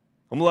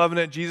 I'm loving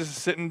it. Jesus is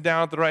sitting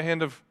down at the right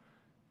hand of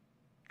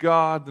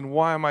God. Then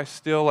why am I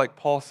still, like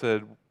Paul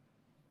said,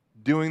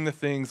 doing the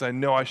things I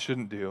know I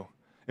shouldn't do?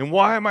 And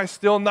why am I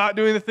still not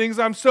doing the things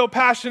I'm so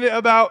passionate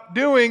about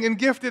doing and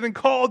gifted and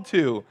called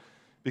to?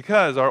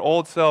 Because our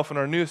old self and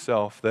our new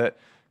self that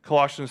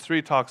Colossians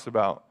 3 talks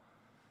about.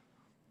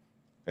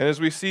 And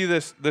as we see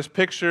this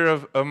picture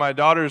of my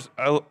daughters,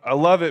 I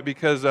love it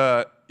because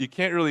you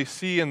can't really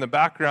see in the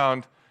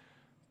background,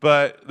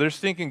 but they're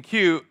stinking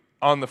cute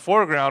on the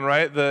foreground,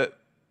 right? The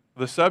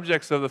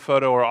subjects of the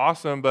photo are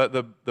awesome, but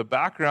the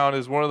background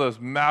is one of those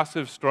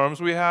massive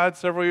storms we had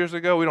several years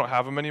ago. We don't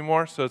have them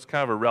anymore, so it's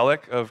kind of a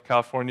relic of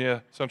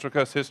California Central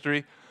Coast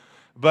history.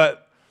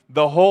 But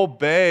the whole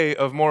bay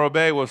of Morro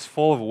Bay was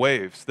full of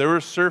waves. There were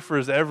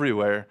surfers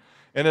everywhere.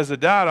 And as a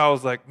dad, I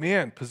was like,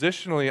 man,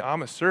 positionally,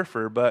 I'm a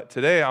surfer, but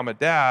today I'm a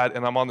dad,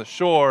 and I'm on the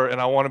shore, and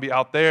I want to be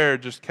out there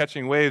just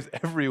catching waves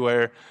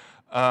everywhere.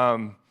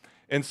 And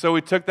so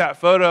we took that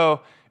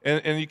photo,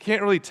 and you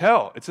can't really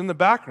tell. It's in the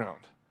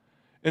background.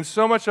 And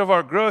so much of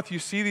our growth, you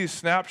see these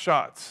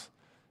snapshots,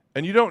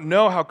 and you don't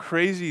know how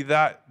crazy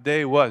that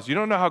day was. You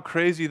don't know how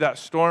crazy that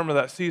storm or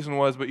that season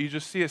was, but you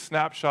just see a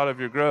snapshot of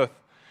your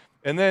growth.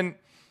 And then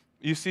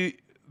you see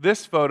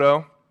this photo,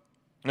 and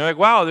you're like,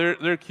 wow,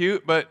 they're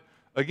cute, but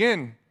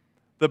again,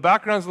 the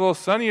background's a little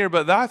sunnier,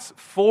 but that's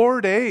 4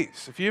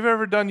 days. If you've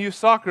ever done youth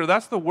soccer,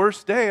 that's the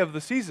worst day of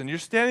the season. You're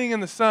standing in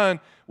the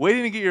sun,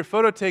 waiting to get your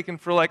photo taken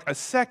for like a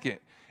second,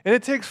 and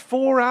it takes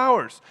 4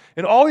 hours.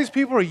 And all these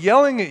people are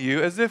yelling at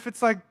you as if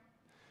it's like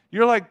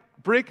you're like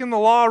breaking the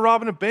law,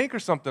 robbing a bank or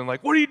something.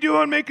 Like, what are you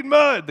doing making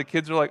mud? The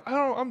kids are like,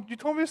 you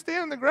told me to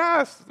stand in the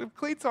grass. I have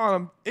cleats on.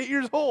 I'm 8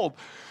 years old.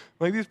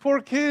 Like, these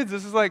poor kids,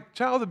 this is like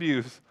child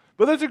abuse.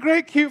 But that's a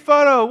great, cute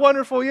photo.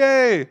 Wonderful,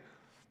 yay.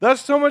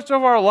 That's so much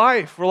of our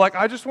life. We're like,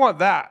 I just want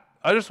that.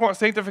 I just want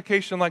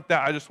sanctification like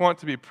that. I just want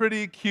it to be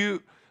pretty,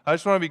 cute. I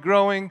just want to be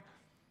growing.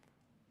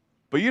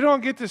 But you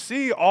don't get to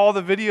see all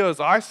the videos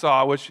I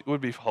saw, which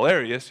would be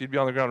hilarious. You'd be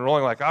on the ground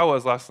rolling like I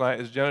was last night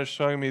as Jenna's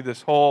showing me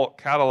this whole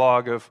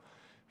catalog of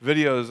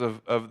videos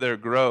of their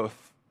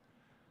growth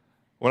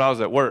when I was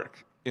at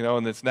work. You know,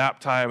 and it's nap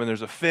time, and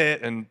there's a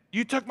fit, and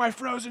you took my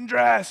frozen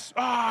dress.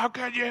 Oh, how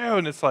could you?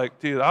 And it's like,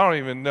 dude, I don't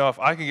even know if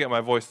I can get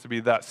my voice to be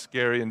that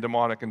scary and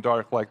demonic and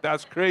dark. Like,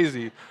 that's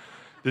crazy.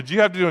 Did you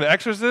have to do an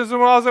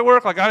exorcism when I was at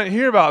work? Like, I didn't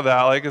hear about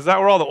that. Like, is that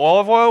where all the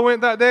olive oil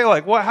went that day?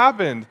 Like, what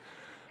happened?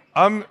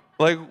 I'm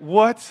like,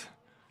 what?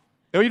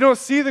 And you don't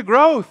see the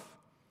growth.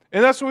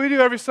 And that's what we do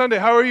every Sunday.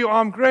 How are you? Oh,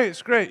 I'm great.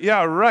 It's great.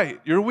 Yeah,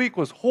 right. Your week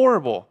was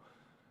horrible.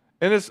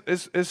 And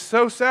it's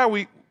so sad.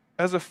 We,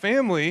 as a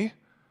family,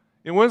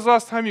 and when's the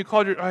last time you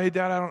called hey,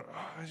 Dad, I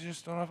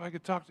just don't know if I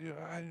could talk to you.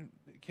 Can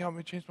you help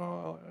me change my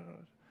oil?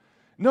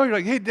 No, you're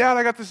like, hey, Dad,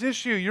 I got this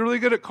issue. You're really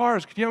good at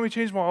cars. Can you help me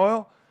change my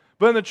oil?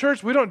 But in the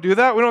church, we don't do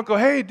that. We don't go,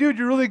 hey, dude,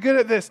 you're really good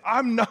at this.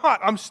 I'm not.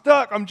 I'm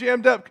stuck. I'm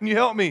jammed up. Can you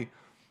help me?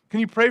 Can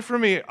you pray for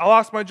me? I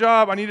lost my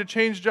job. I need to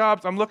change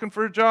jobs. I'm looking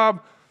for a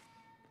job.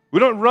 We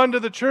don't run to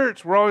the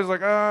church. We're always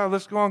like,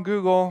 let's go on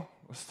Google.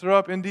 Let's throw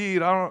up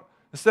Indeed.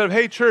 Instead of,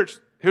 hey, church,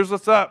 here's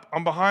what's up.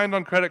 I'm behind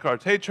on credit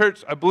cards. Hey,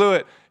 church, I blew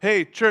it.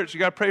 Hey, church, you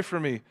got to pray for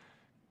me.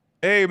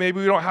 A, maybe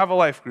we don't have a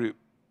life group.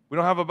 We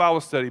don't have a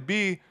Bible study.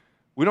 B,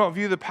 we don't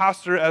view the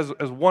pastor as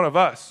one of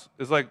us.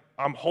 It's like,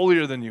 I'm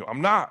holier than you.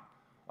 I'm not.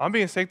 I'm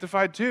being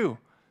sanctified too.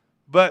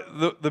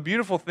 But the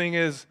beautiful thing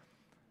is,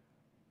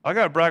 I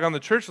got to brag on the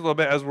church a little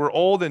bit. As we're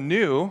old and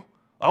new,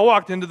 I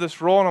walked into this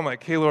role and I'm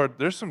like, hey, Lord,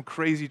 there's some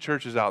crazy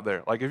churches out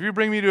there. Like, if you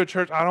bring me to a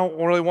church, I don't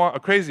really want a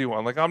crazy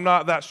one. Like, I'm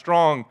not that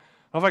strong. I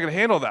don't know if I can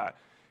handle that.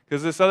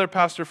 Because this other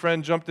pastor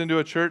friend jumped into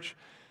a church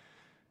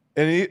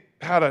and he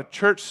had a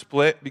church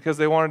split because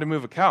they wanted to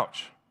move a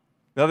couch.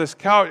 Now, this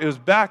couch, it was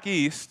back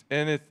east,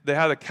 and they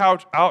had a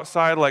couch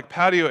outside, like,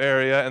 patio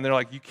area, and they're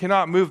like, you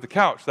cannot move the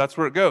couch. That's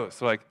where it goes.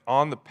 So, like,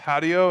 on the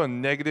patio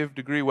in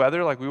negative-degree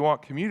weather, like, we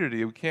want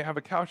community. We can't have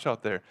a couch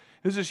out there. It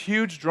was this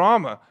huge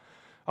drama.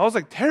 I was,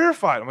 like,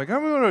 terrified. I'm like,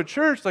 I'm going to a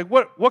church. Like,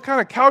 what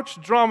kind of couch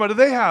drama do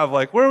they have?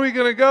 Like, where are we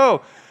going to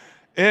go?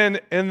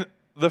 And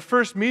the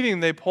first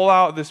meeting, they pull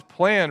out this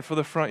plan for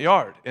the front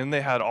yard, and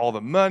they had all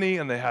the money,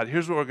 and they had,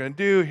 here's what we're going to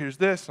do, here's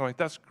this. I'm like,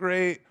 that's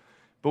great.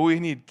 But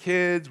we need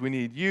kids, we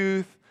need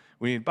youth,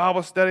 we need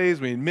Bible studies,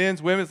 we need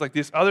men's, women's. Like,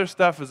 this other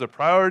stuff is a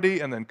priority,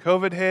 and then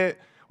COVID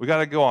hit. We got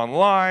to go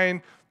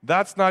online.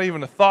 That's not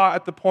even a thought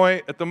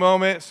at the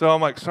moment. So I'm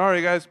like,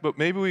 sorry, guys, but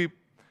maybe we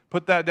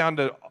put that down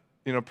to,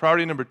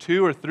 priority number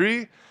 2 or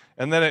 3,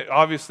 and then it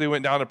obviously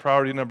went down to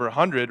priority number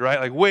 100, right?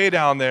 Like, way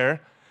down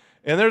there.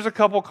 And there's a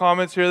couple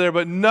comments here or there,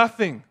 but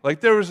nothing.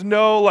 Like, there was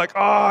no,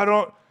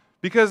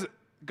 because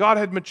God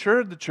had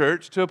matured the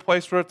church to a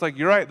place where it's like,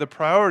 you're right, the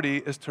priority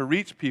is to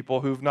reach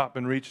people who've not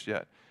been reached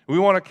yet. We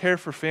want to care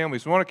for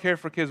families. We want to care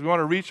for kids. We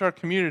want to reach our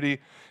community.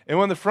 And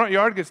when the front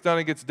yard gets done,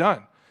 it gets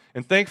done.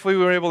 And thankfully,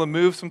 we were able to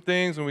move some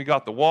things, and we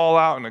got the wall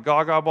out and a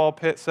Gaga ball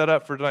pit set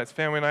up for tonight's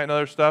family night and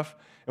other stuff.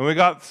 And we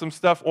got some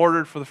stuff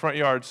ordered for the front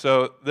yard,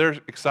 so they're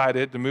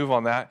excited to move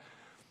on that.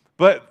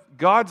 But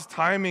God's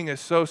timing is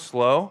so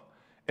slow,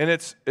 and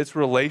it's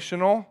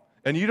relational.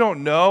 And you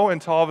don't know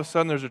until all of a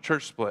sudden there's a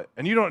church split.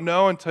 And you don't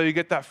know until you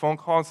get that phone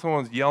call and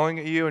someone's yelling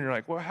at you and you're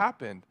like, what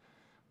happened?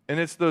 And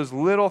it's those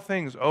little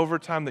things over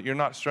time that you're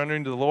not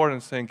surrendering to the Lord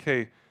and saying,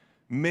 okay,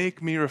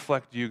 make me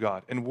reflect you,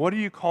 God. And what are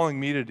you calling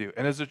me to do?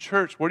 And as a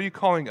church, what are you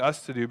calling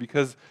us to do?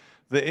 Because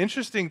the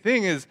interesting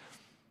thing is,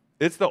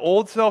 it's the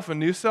old self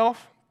and new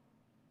self.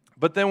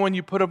 But then when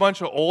you put a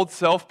bunch of old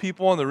self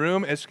people in the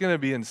room, it's going to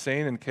be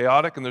insane and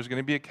chaotic, and there's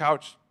going to be a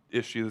couch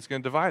issue that's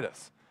going to divide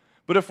us.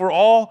 But if we're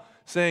all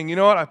saying, you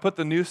know what, I put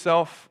the new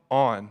self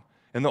on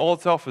and the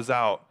old self is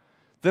out,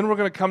 then we're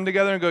going to come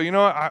together and go, you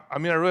know what, I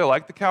really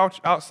like the couch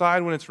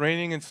outside when it's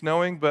raining and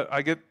snowing, but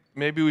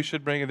maybe we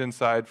should bring it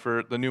inside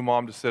for the new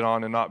mom to sit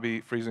on and not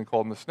be freezing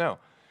cold in the snow.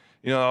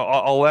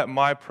 I'll let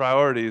my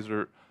priorities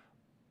or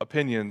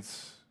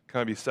opinions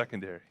kind of be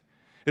secondary.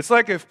 It's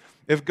like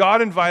if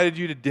God invited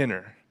you to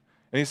dinner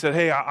and he said,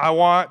 hey, I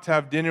want to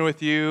have dinner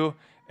with you,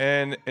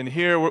 and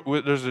here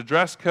there's a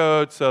dress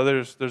code, so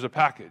there's a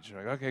package.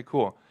 You're like, okay,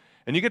 cool.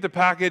 And you get the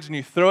package and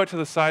you throw it to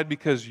the side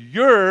because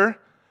you're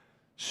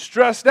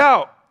stressed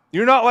out.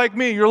 You're not like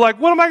me. You're like,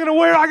 what am I going to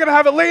wear? I got to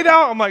have it laid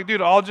out. I'm like,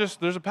 dude,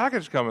 there's a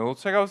package coming.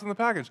 Let's check out what's in the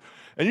package.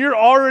 And you're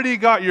already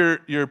got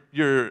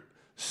your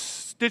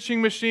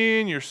stitching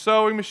machine, your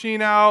sewing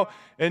machine out,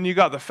 and you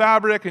got the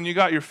fabric, and you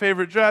got your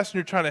favorite dress, and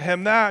you're trying to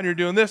hem that, and you're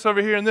doing this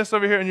over here and this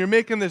over here, and you're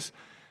making this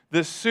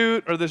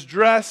suit or this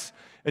dress,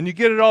 and you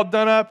get it all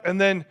done up, and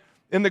then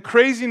in the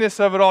craziness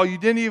of it all, you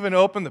didn't even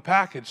open the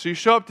package. So you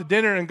show up to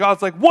dinner, and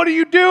God's like, what are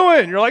you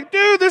doing? You're like,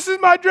 dude, this is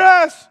my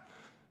dress.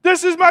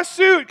 This is my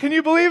suit. Can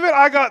you believe it?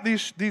 I got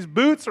these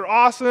boots are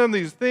awesome.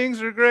 These things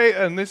are great.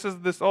 And this is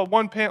this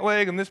one pant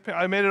leg, and this pant,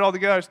 I made it all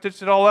together. I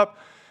stitched it all up.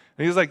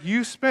 And he's like,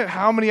 you spent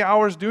how many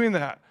hours doing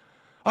that?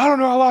 I don't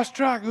know. I lost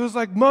track. It was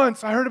like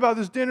months. I heard about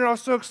this dinner. I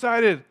was so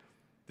excited.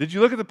 Did you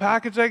look at the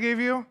package I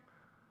gave you?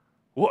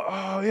 Well,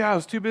 oh, yeah, I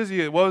was too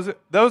busy. What was it?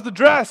 That was the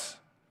dress.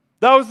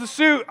 That was the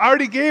suit. I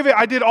already gave it.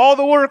 I did all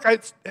the work.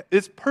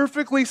 It's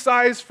perfectly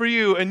sized for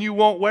you, and you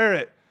won't wear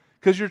it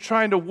because you're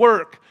trying to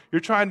work.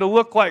 You're trying to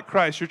look like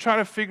Christ. You're trying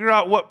to figure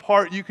out what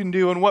part you can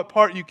do and what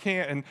part you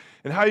can't,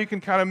 and how you can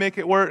kind of make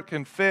it work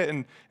and fit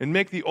and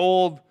make the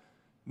old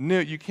new.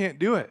 You can't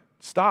do it.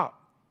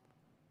 Stop.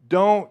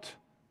 Don't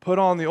put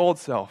on the old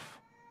self.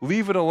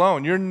 Leave it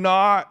alone. You're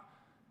not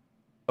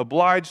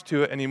obliged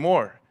to it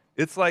anymore.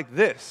 It's like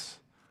this.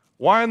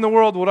 Why in the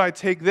world would I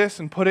take this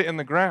and put it in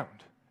the ground?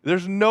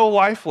 There's no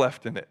life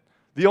left in it.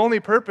 The only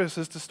purpose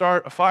is to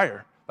start a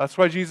fire. That's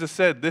why Jesus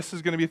said this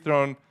is going to be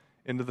thrown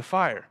into the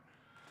fire.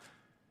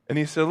 And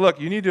he said, look,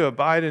 you need to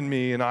abide in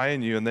me and I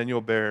in you, and then you'll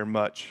bear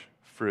much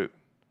fruit.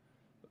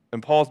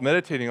 And Paul's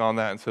meditating on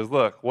that and says,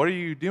 look, what are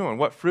you doing?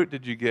 What fruit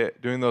did you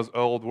get doing those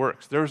old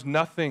works? There was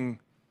nothing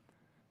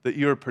that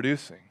you were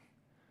producing.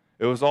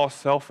 It was all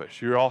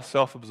selfish. You're all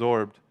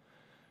self-absorbed.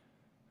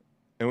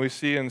 And we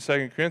see in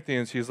 2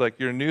 Corinthians, he's like,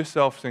 your new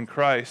self's in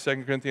Christ.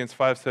 2 Corinthians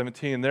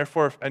 5:17,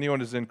 therefore, if anyone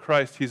is in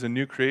Christ, he's a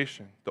new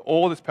creation. The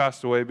old has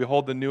passed away.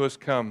 Behold, the new has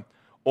come.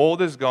 Old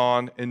is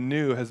gone, and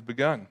new has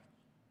begun.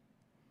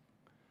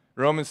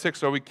 Romans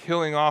 6, are we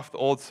killing off the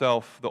old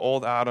self, the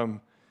old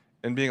Adam,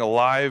 and being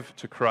alive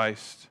to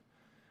Christ?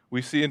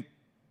 We see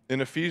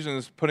in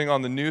Ephesians putting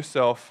on the new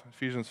self,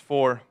 Ephesians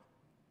 4,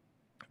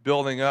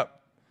 building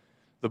up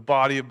the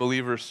body of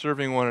believers,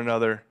 serving one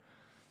another.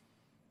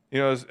 You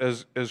know,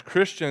 as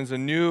Christians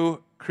and new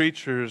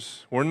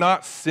creatures, we're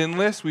not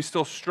sinless. We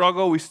still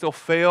struggle. We still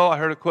fail. I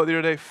heard a quote the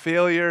other day,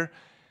 failure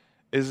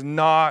is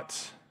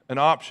not an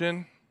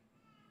option.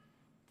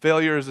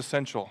 Failure is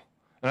essential.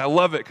 And I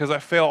love it because I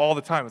fail all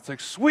the time. It's like,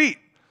 sweet,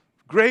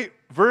 great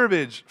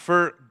verbiage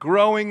for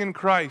growing in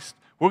Christ.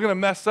 We're going to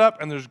mess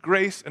up, and there's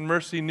grace and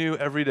mercy new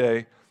every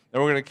day.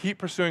 And we're going to keep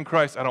pursuing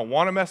Christ. I don't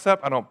want to mess up.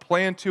 I don't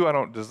plan to. I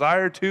don't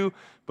desire to.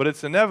 But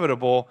it's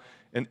inevitable.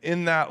 And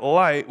in that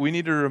light, we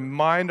need to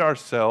remind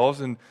ourselves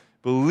and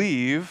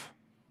believe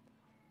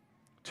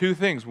two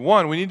things.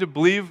 One, we need to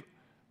believe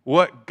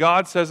what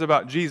God says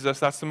about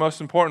Jesus. That's the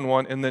most important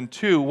one. And then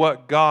two,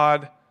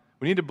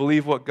 we need to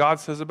believe what God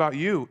says about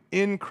you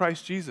in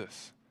Christ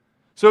Jesus.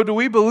 So do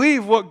we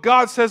believe what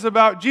God says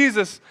about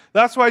Jesus?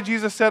 That's why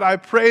Jesus said, I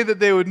pray that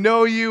they would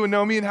know you and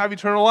know me and have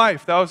eternal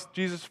life. That was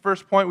Jesus'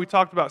 first point we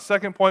talked about.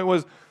 Second point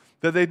was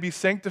that they'd be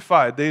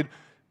sanctified. They'd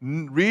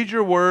read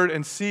your word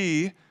and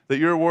see that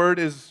your word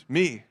is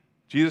me.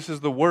 Jesus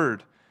is the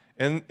word.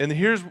 And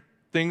here's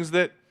things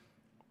that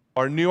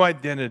our new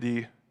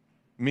identity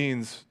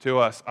means to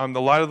us. I'm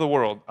the light of the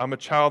world. I'm a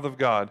child of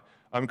God.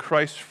 I'm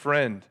Christ's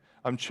friend.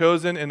 I'm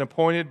chosen and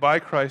appointed by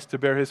Christ to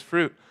bear his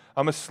fruit.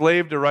 I'm a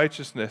slave to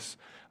righteousness.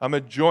 I'm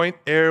a joint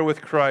heir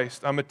with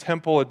Christ. I'm a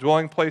temple, a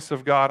dwelling place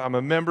of God. I'm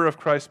a member of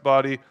Christ's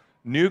body,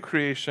 new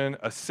creation,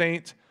 a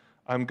saint.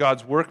 I'm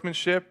God's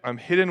workmanship. I'm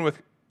hidden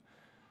with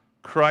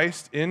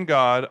Christ in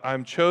God.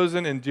 I'm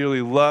chosen and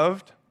dearly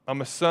loved. I'm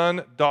a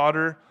son,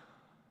 daughter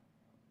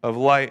of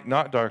light,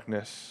 not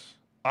darkness.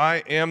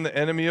 I am the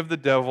enemy of the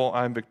devil.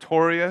 I'm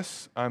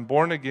victorious. I'm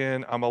born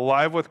again. I'm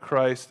alive with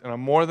Christ, and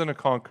I'm more than a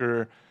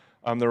conqueror.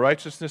 I'm the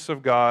righteousness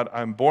of God.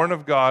 I'm born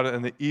of God,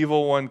 and the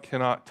evil one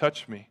cannot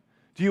touch me.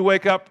 Do you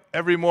wake up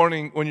every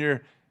morning when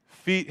your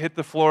feet hit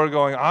the floor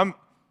going,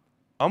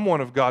 I'm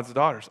one of God's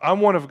daughters. I'm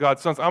one of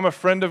God's sons. I'm a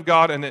friend of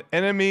God and an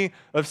enemy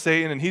of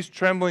Satan, and he's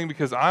trembling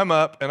because I'm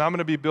up, and I'm going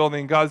to be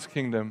building God's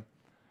kingdom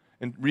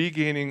and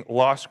regaining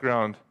lost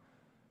ground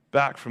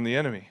back from the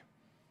enemy.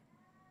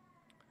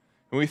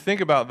 When we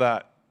think about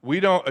that, we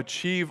don't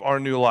achieve our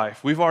new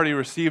life. We've already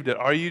received it.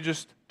 Are you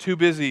just too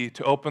busy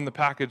to open the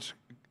package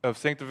of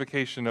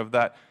sanctification, of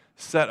that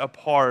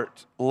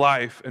set-apart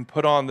life, and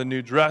put on the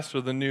new dress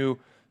or the new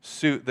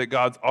suit that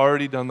God's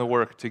already done the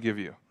work to give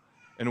you,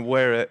 and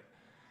wear it?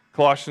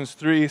 Colossians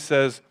 3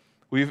 says,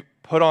 we've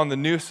put on the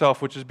new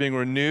self, which is being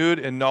renewed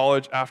in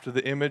knowledge after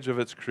the image of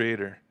its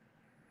creator.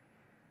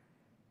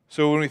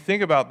 So when we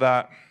think about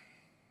that,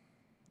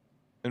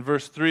 in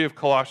verse 3 of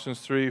Colossians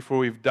 3, for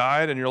we've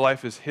died and your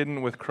life is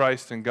hidden with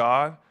Christ in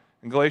God.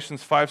 In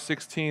Galatians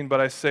 5:16,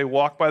 but I say,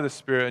 walk by the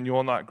Spirit and you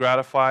will not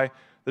gratify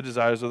the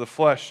desires of the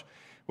flesh.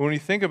 When we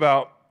think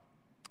about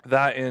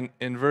that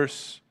in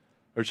verse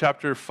or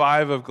chapter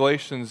 5 of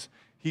Galatians,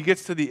 he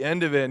gets to the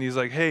end of it and he's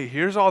like, hey,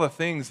 here's all the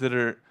things that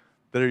are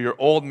your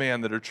old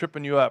man that are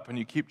tripping you up and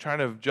you keep trying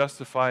to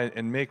justify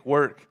and make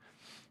work.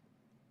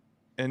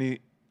 And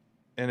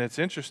it's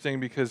interesting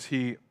because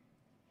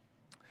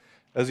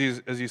as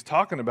he's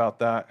talking about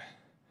that,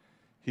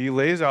 he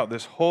lays out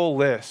this whole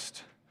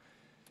list,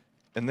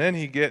 and then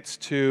he gets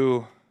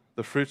to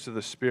the fruits of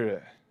the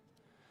Spirit.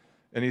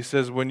 And he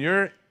says, when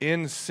you're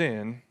in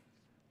sin,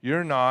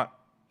 you're not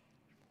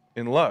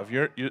in love.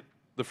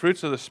 The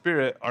fruits of the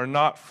Spirit are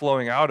not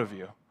flowing out of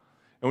you.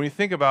 And when you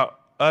think about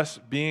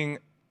us being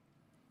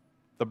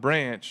the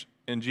branch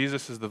and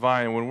Jesus is the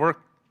vine, when we're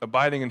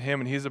abiding in him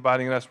and he's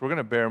abiding in us, we're going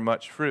to bear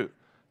much fruit.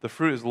 The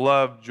fruit is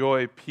love,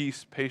 joy,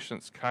 peace,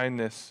 patience,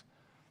 kindness,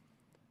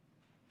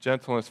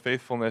 gentleness,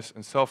 faithfulness,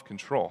 and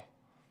self-control.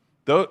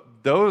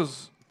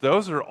 Those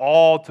are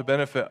all to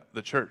benefit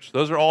the church.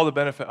 Those are all to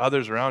benefit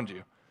others around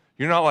you.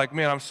 You're not like,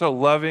 man, I'm so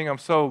loving. I'm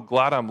so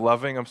glad I'm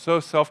loving. I'm so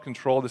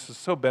self-controlled. This is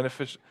so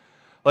beneficial.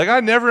 Like,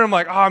 I never am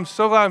like, oh, I'm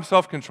so glad I'm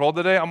self-controlled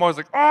today. I'm always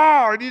like, oh,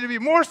 I need to be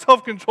more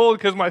self-controlled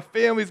because my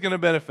family's going to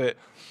benefit.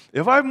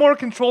 If I have more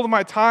control of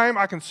my time,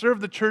 I can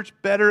serve the church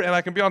better and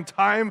I can be on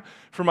time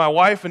for my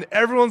wife and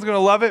everyone's going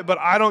to love it, but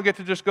I don't get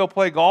to just go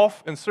play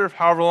golf and surf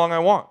however long I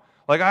want.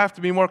 Like, I have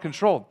to be more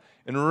controlled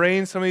and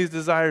rein some of these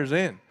desires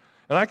in.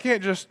 And I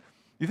can't just,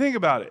 you think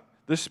about it,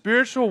 the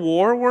spiritual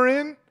war we're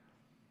in,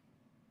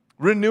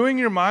 renewing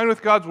your mind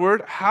with God's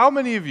word, how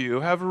many of you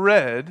have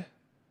read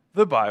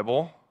the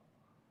Bible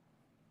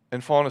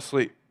and fallen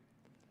asleep?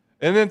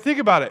 And then think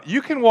about it.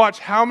 You can watch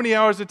how many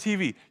hours of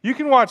TV? You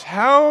can watch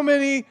how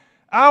many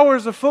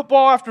hours of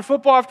football after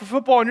football after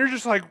football, and you're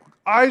just like,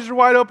 eyes are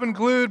wide open,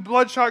 glued,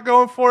 bloodshot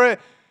going for it.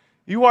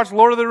 You watch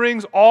Lord of the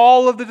Rings,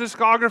 all of the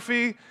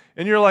discography,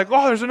 and you're like,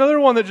 oh, there's another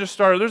one that just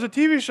started. There's a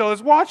TV show.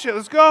 Let's watch it.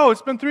 Let's go.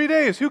 It's been 3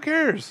 days. Who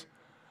cares?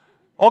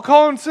 I'll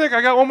call in sick.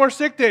 I got one more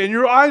sick day. And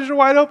your eyes are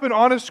wide open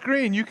on a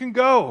screen. You can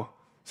go.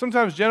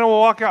 Sometimes Jenna will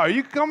walk out. Are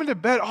you coming to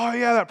bed? Oh,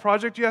 yeah, that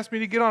project you asked me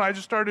to get on. I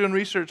just started doing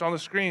research on the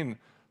screen.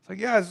 It's like,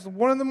 yeah, it's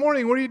 1 a.m. What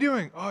are you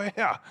doing? Oh,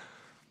 yeah.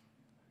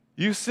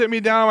 You sit me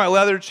down in my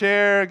leather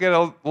chair, get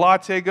a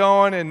latte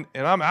going, and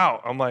I'm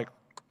out. I'm like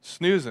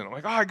snoozing. I'm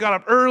like, oh, I got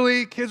up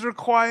early. Kids are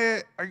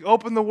quiet. I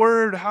opened the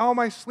Word. How am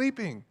I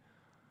sleeping?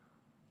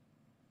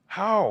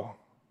 How?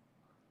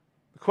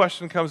 The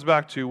question comes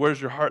back to,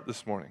 where's your heart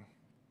this morning?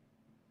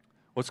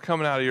 What's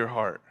coming out of your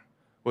heart?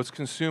 What's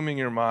consuming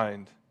your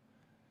mind?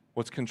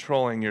 What's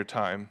controlling your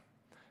time?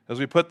 As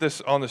we put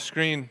this on the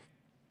screen,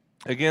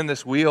 again,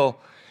 this wheel,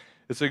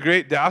 it's a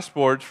great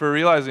dashboard for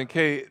realizing,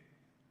 okay,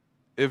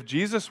 if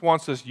Jesus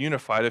wants us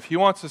unified, if he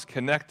wants us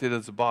connected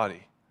as a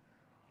body,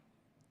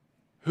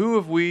 who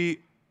have we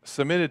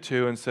submitted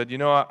to and said, you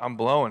know what, I'm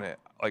blowing it?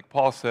 Like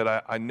Paul said,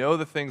 I know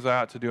the things I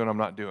ought to do and I'm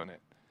not doing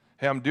it.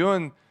 Hey, I'm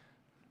doing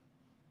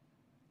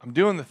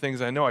the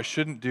things I know I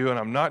shouldn't do, and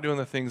I'm not doing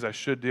the things I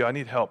should do. I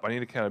need help. I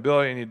need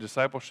accountability. I need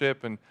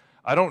discipleship, and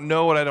I don't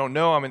know what I don't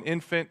know. I'm an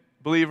infant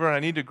believer, and I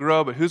need to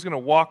grow, but who's going to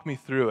walk me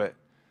through it?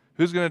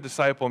 Who's going to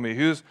disciple me?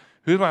 Who's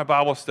my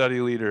Bible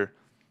study leader?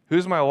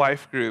 Who's my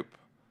life group?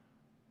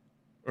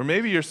 Or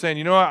maybe you're saying,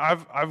 you know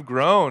what, I've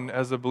grown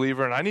as a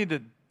believer, and I need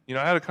to,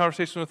 I had a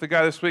conversation with a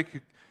guy this week who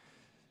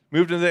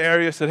moved into the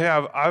area, said, hey,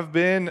 I've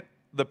been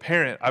the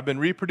parent. I've been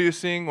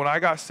reproducing. When I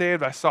got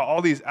saved, I saw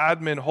all these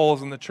admin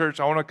holes in the church.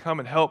 I want to come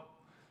and help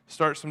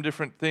start some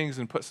different things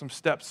and put some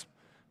steps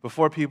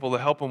before people to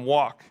help them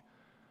walk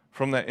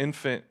from that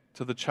infant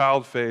to the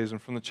child phase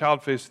and from the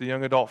child phase to the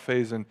young adult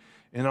phase. And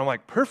I'm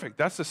like, perfect.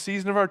 That's the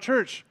season of our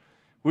church.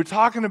 We're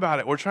talking about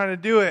it. We're trying to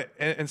do it.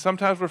 And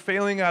sometimes we're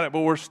failing at it, but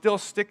we're still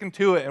sticking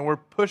to it, and we're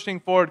pushing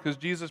forward because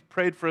Jesus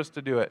prayed for us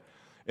to do it.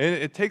 And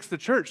it takes the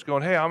church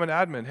going, hey, I'm an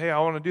admin. Hey, I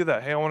want to do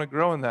that. Hey, I want to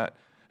grow in that.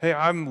 Hey,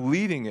 I'm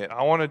leading it.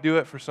 I want to do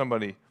it for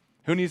somebody.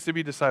 Who needs to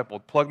be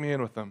discipled? Plug me in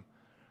with them.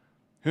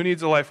 Who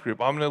needs a life group?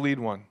 I'm going to lead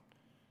one.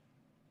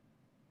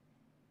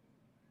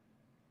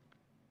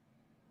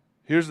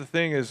 Here's the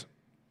thing is,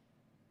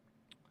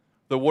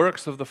 the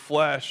works of the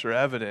flesh are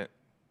evident,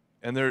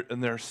 and they're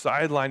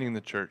sidelining the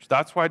church.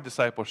 That's why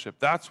discipleship,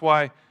 that's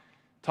why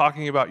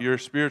talking about your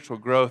spiritual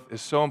growth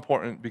is so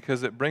important,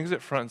 because it brings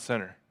it front and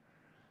center.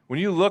 When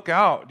you look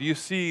out, do you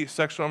see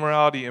sexual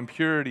immorality,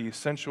 impurity,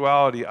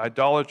 sensuality,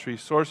 idolatry,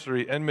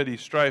 sorcery, enmity,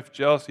 strife,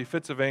 jealousy,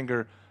 fits of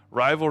anger,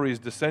 rivalries,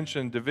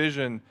 dissension,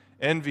 division,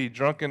 envy,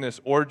 drunkenness,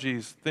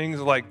 orgies,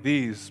 things like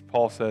these,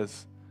 Paul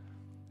says.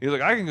 He's like,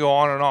 I can go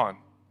on and on.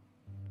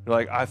 You're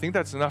like, I think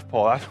that's enough,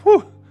 Paul. That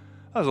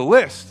was a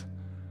list.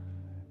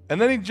 And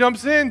then he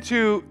jumps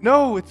into,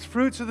 no, it's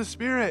fruits of the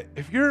Spirit.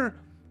 If you're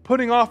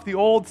putting off the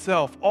old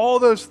self, all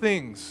those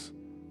things,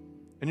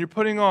 and you're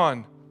putting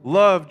on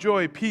love,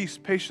 joy, peace,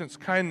 patience,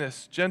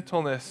 kindness,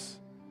 gentleness,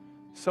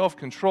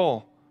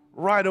 self-control,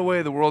 right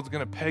away the world's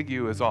going to peg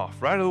you as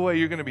off. Right away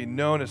you're going to be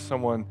known as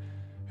someone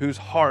whose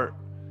heart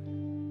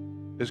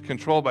is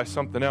controlled by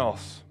something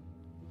else.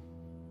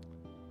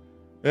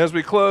 And as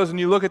we close and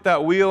you look at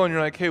that wheel and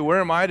you're like, hey,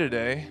 where am I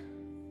today?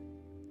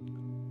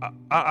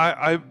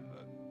 Our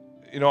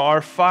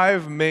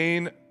 5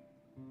 main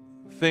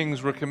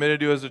things we're committed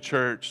to as a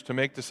church to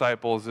make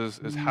disciples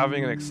is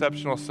having an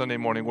exceptional Sunday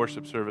morning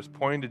worship service,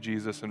 pointing to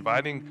Jesus,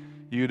 inviting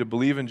you to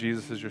believe in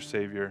Jesus as your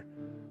Savior,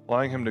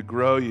 allowing him to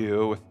grow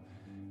you, with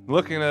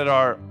looking at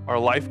our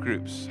life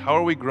groups. How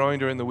are we growing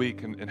during the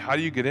week, and how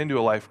do you get into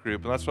a life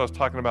group? And that's what I was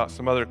talking about,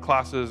 some other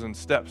classes and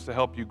steps to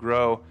help you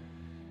grow.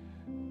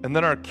 And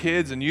then our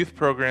kids and youth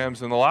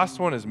programs, and the last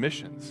one is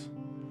missions.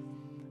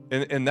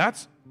 And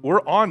that's,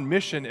 we're on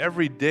mission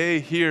every day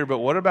here, but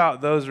what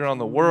about those around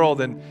the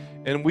world?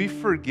 And we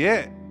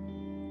forget,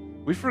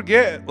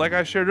 like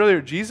I shared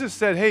earlier, Jesus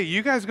said, hey,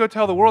 you guys go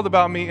tell the world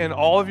about me, and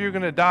all of you are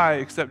going to die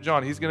except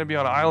John. He's going to be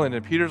on an island.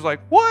 And Peter's like,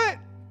 what?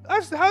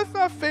 That's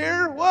not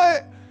fair.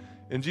 What?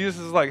 And Jesus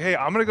is like, hey,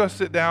 I'm going to go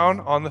sit down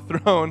on the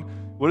throne.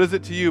 What is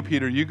it to you,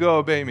 Peter? You go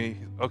obey me.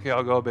 Okay,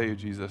 I'll go obey you,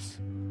 Jesus.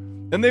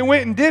 And they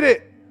went and did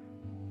it.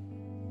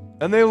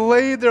 And they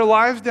laid their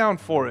lives down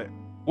for it.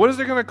 What is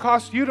it going to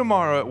cost you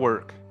tomorrow at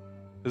work?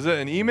 Is it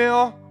an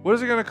email? What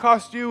is it going to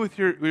cost you with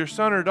your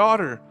son or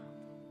daughter?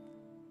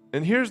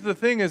 And here's the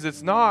thing is,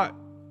 it's not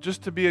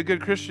just to be a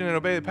good Christian and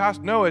obey the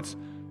pastor. No, is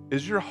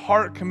your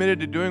heart committed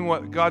to doing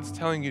what God's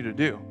telling you to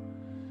do?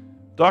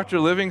 Dr.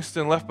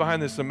 Livingston left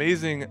behind this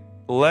amazing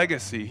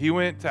legacy. He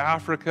went to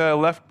Africa,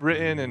 left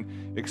Britain,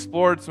 and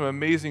explored some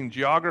amazing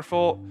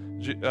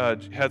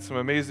had some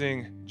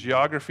amazing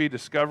geography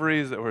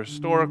discoveries that were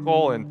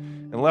historical,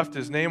 and left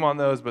his name on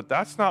those. But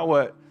that's not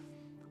what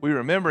we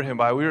remember him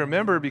by. We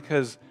remember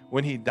because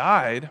when he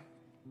died,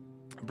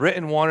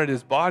 Britain wanted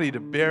his body to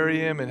bury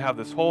him and have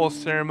this whole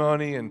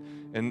ceremony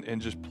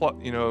and just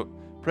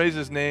praise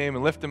his name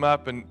and lift him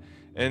up, and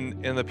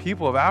the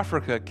people of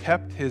Africa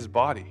kept his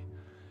body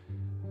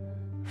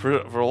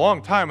for a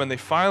long time, and they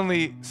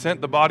finally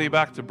sent the body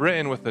back to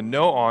Britain with a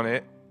note on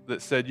it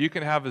that said, you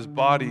can have his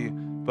body,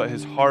 but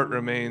his heart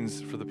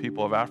remains for the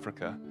people of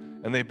Africa.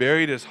 And they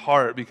buried his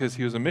heart because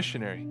he was a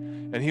missionary,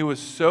 and he was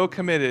so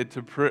committed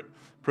to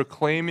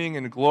proclaiming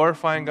and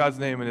glorifying God's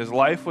name, and his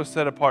life was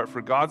set apart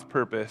for God's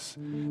purpose,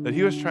 that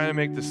he was trying to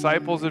make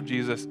disciples of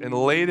Jesus and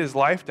laid his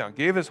life down,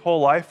 gave his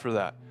whole life for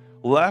that,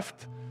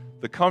 left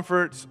the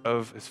comforts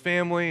of his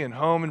family and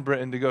home in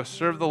Britain to go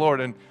serve the Lord.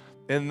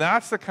 And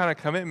that's the kind of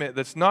commitment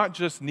that's not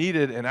just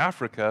needed in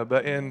Africa,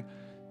 but in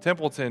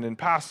Templeton and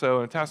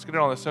Paso and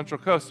Tascadero on the Central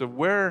Coast. Of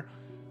where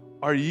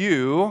are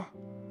you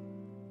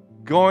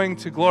going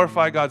to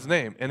glorify God's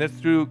name? And it's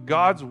through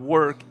God's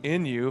work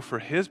in you for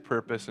his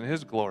purpose and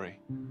his glory.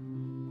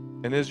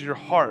 And is your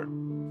heart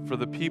for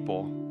the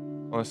people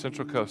on the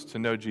Central Coast to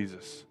know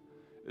Jesus?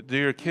 Do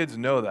your kids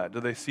know that? Do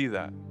they see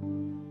that?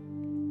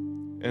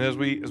 And as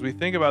we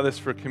think about this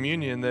for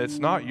communion, that it's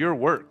not your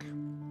work.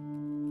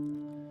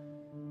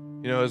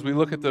 As we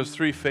look at those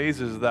three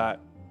phases, that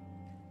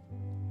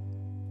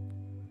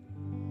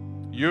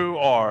you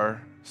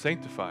are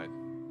sanctified.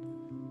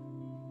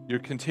 You're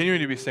continuing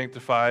to be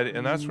sanctified,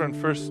 and that's where in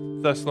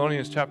 1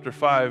 Thessalonians chapter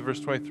 5, verse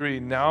 23,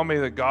 now may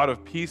the God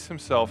of peace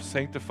himself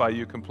sanctify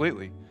you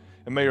completely,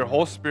 and may your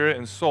whole spirit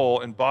and soul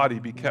and body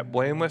be kept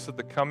blameless at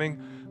the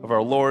coming of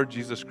our Lord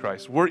Jesus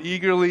Christ. We're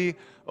eagerly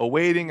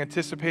awaiting,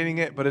 anticipating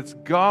it, but it's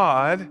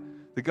God,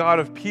 the God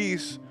of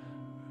peace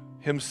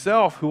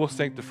himself, who will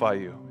sanctify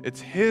you.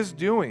 It's his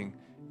doing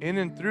in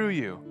and through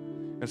you.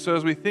 And so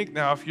as we think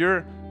now, if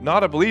you're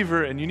not a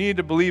believer and you need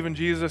to believe in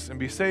Jesus and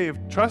be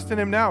saved, trust in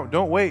him now.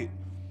 Don't wait.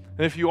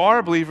 And if you are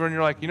a believer and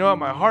you're like,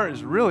 my heart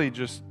is really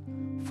just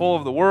full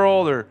of the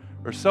world or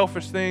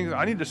selfish things,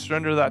 I need to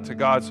surrender that to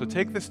God. So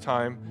take this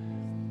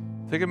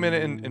time, take a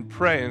minute and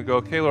pray and go,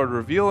 okay, Lord,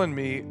 reveal in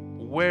me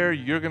where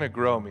you're going to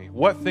grow me,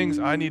 what things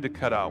I need to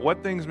cut out,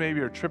 what things maybe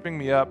are tripping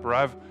me up, or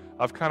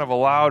I've kind of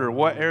allowed, or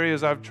what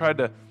areas I've tried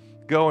to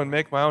go and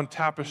make my own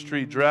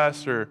tapestry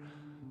dress or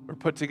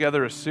put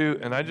together a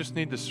suit, and I just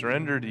need to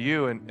surrender to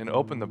you and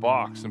open the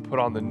box and put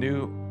on the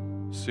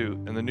new suit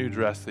and the new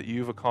dress that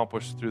you've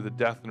accomplished through the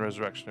death and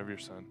resurrection of your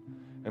Son.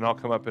 And I'll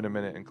come up in a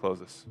minute and close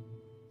this.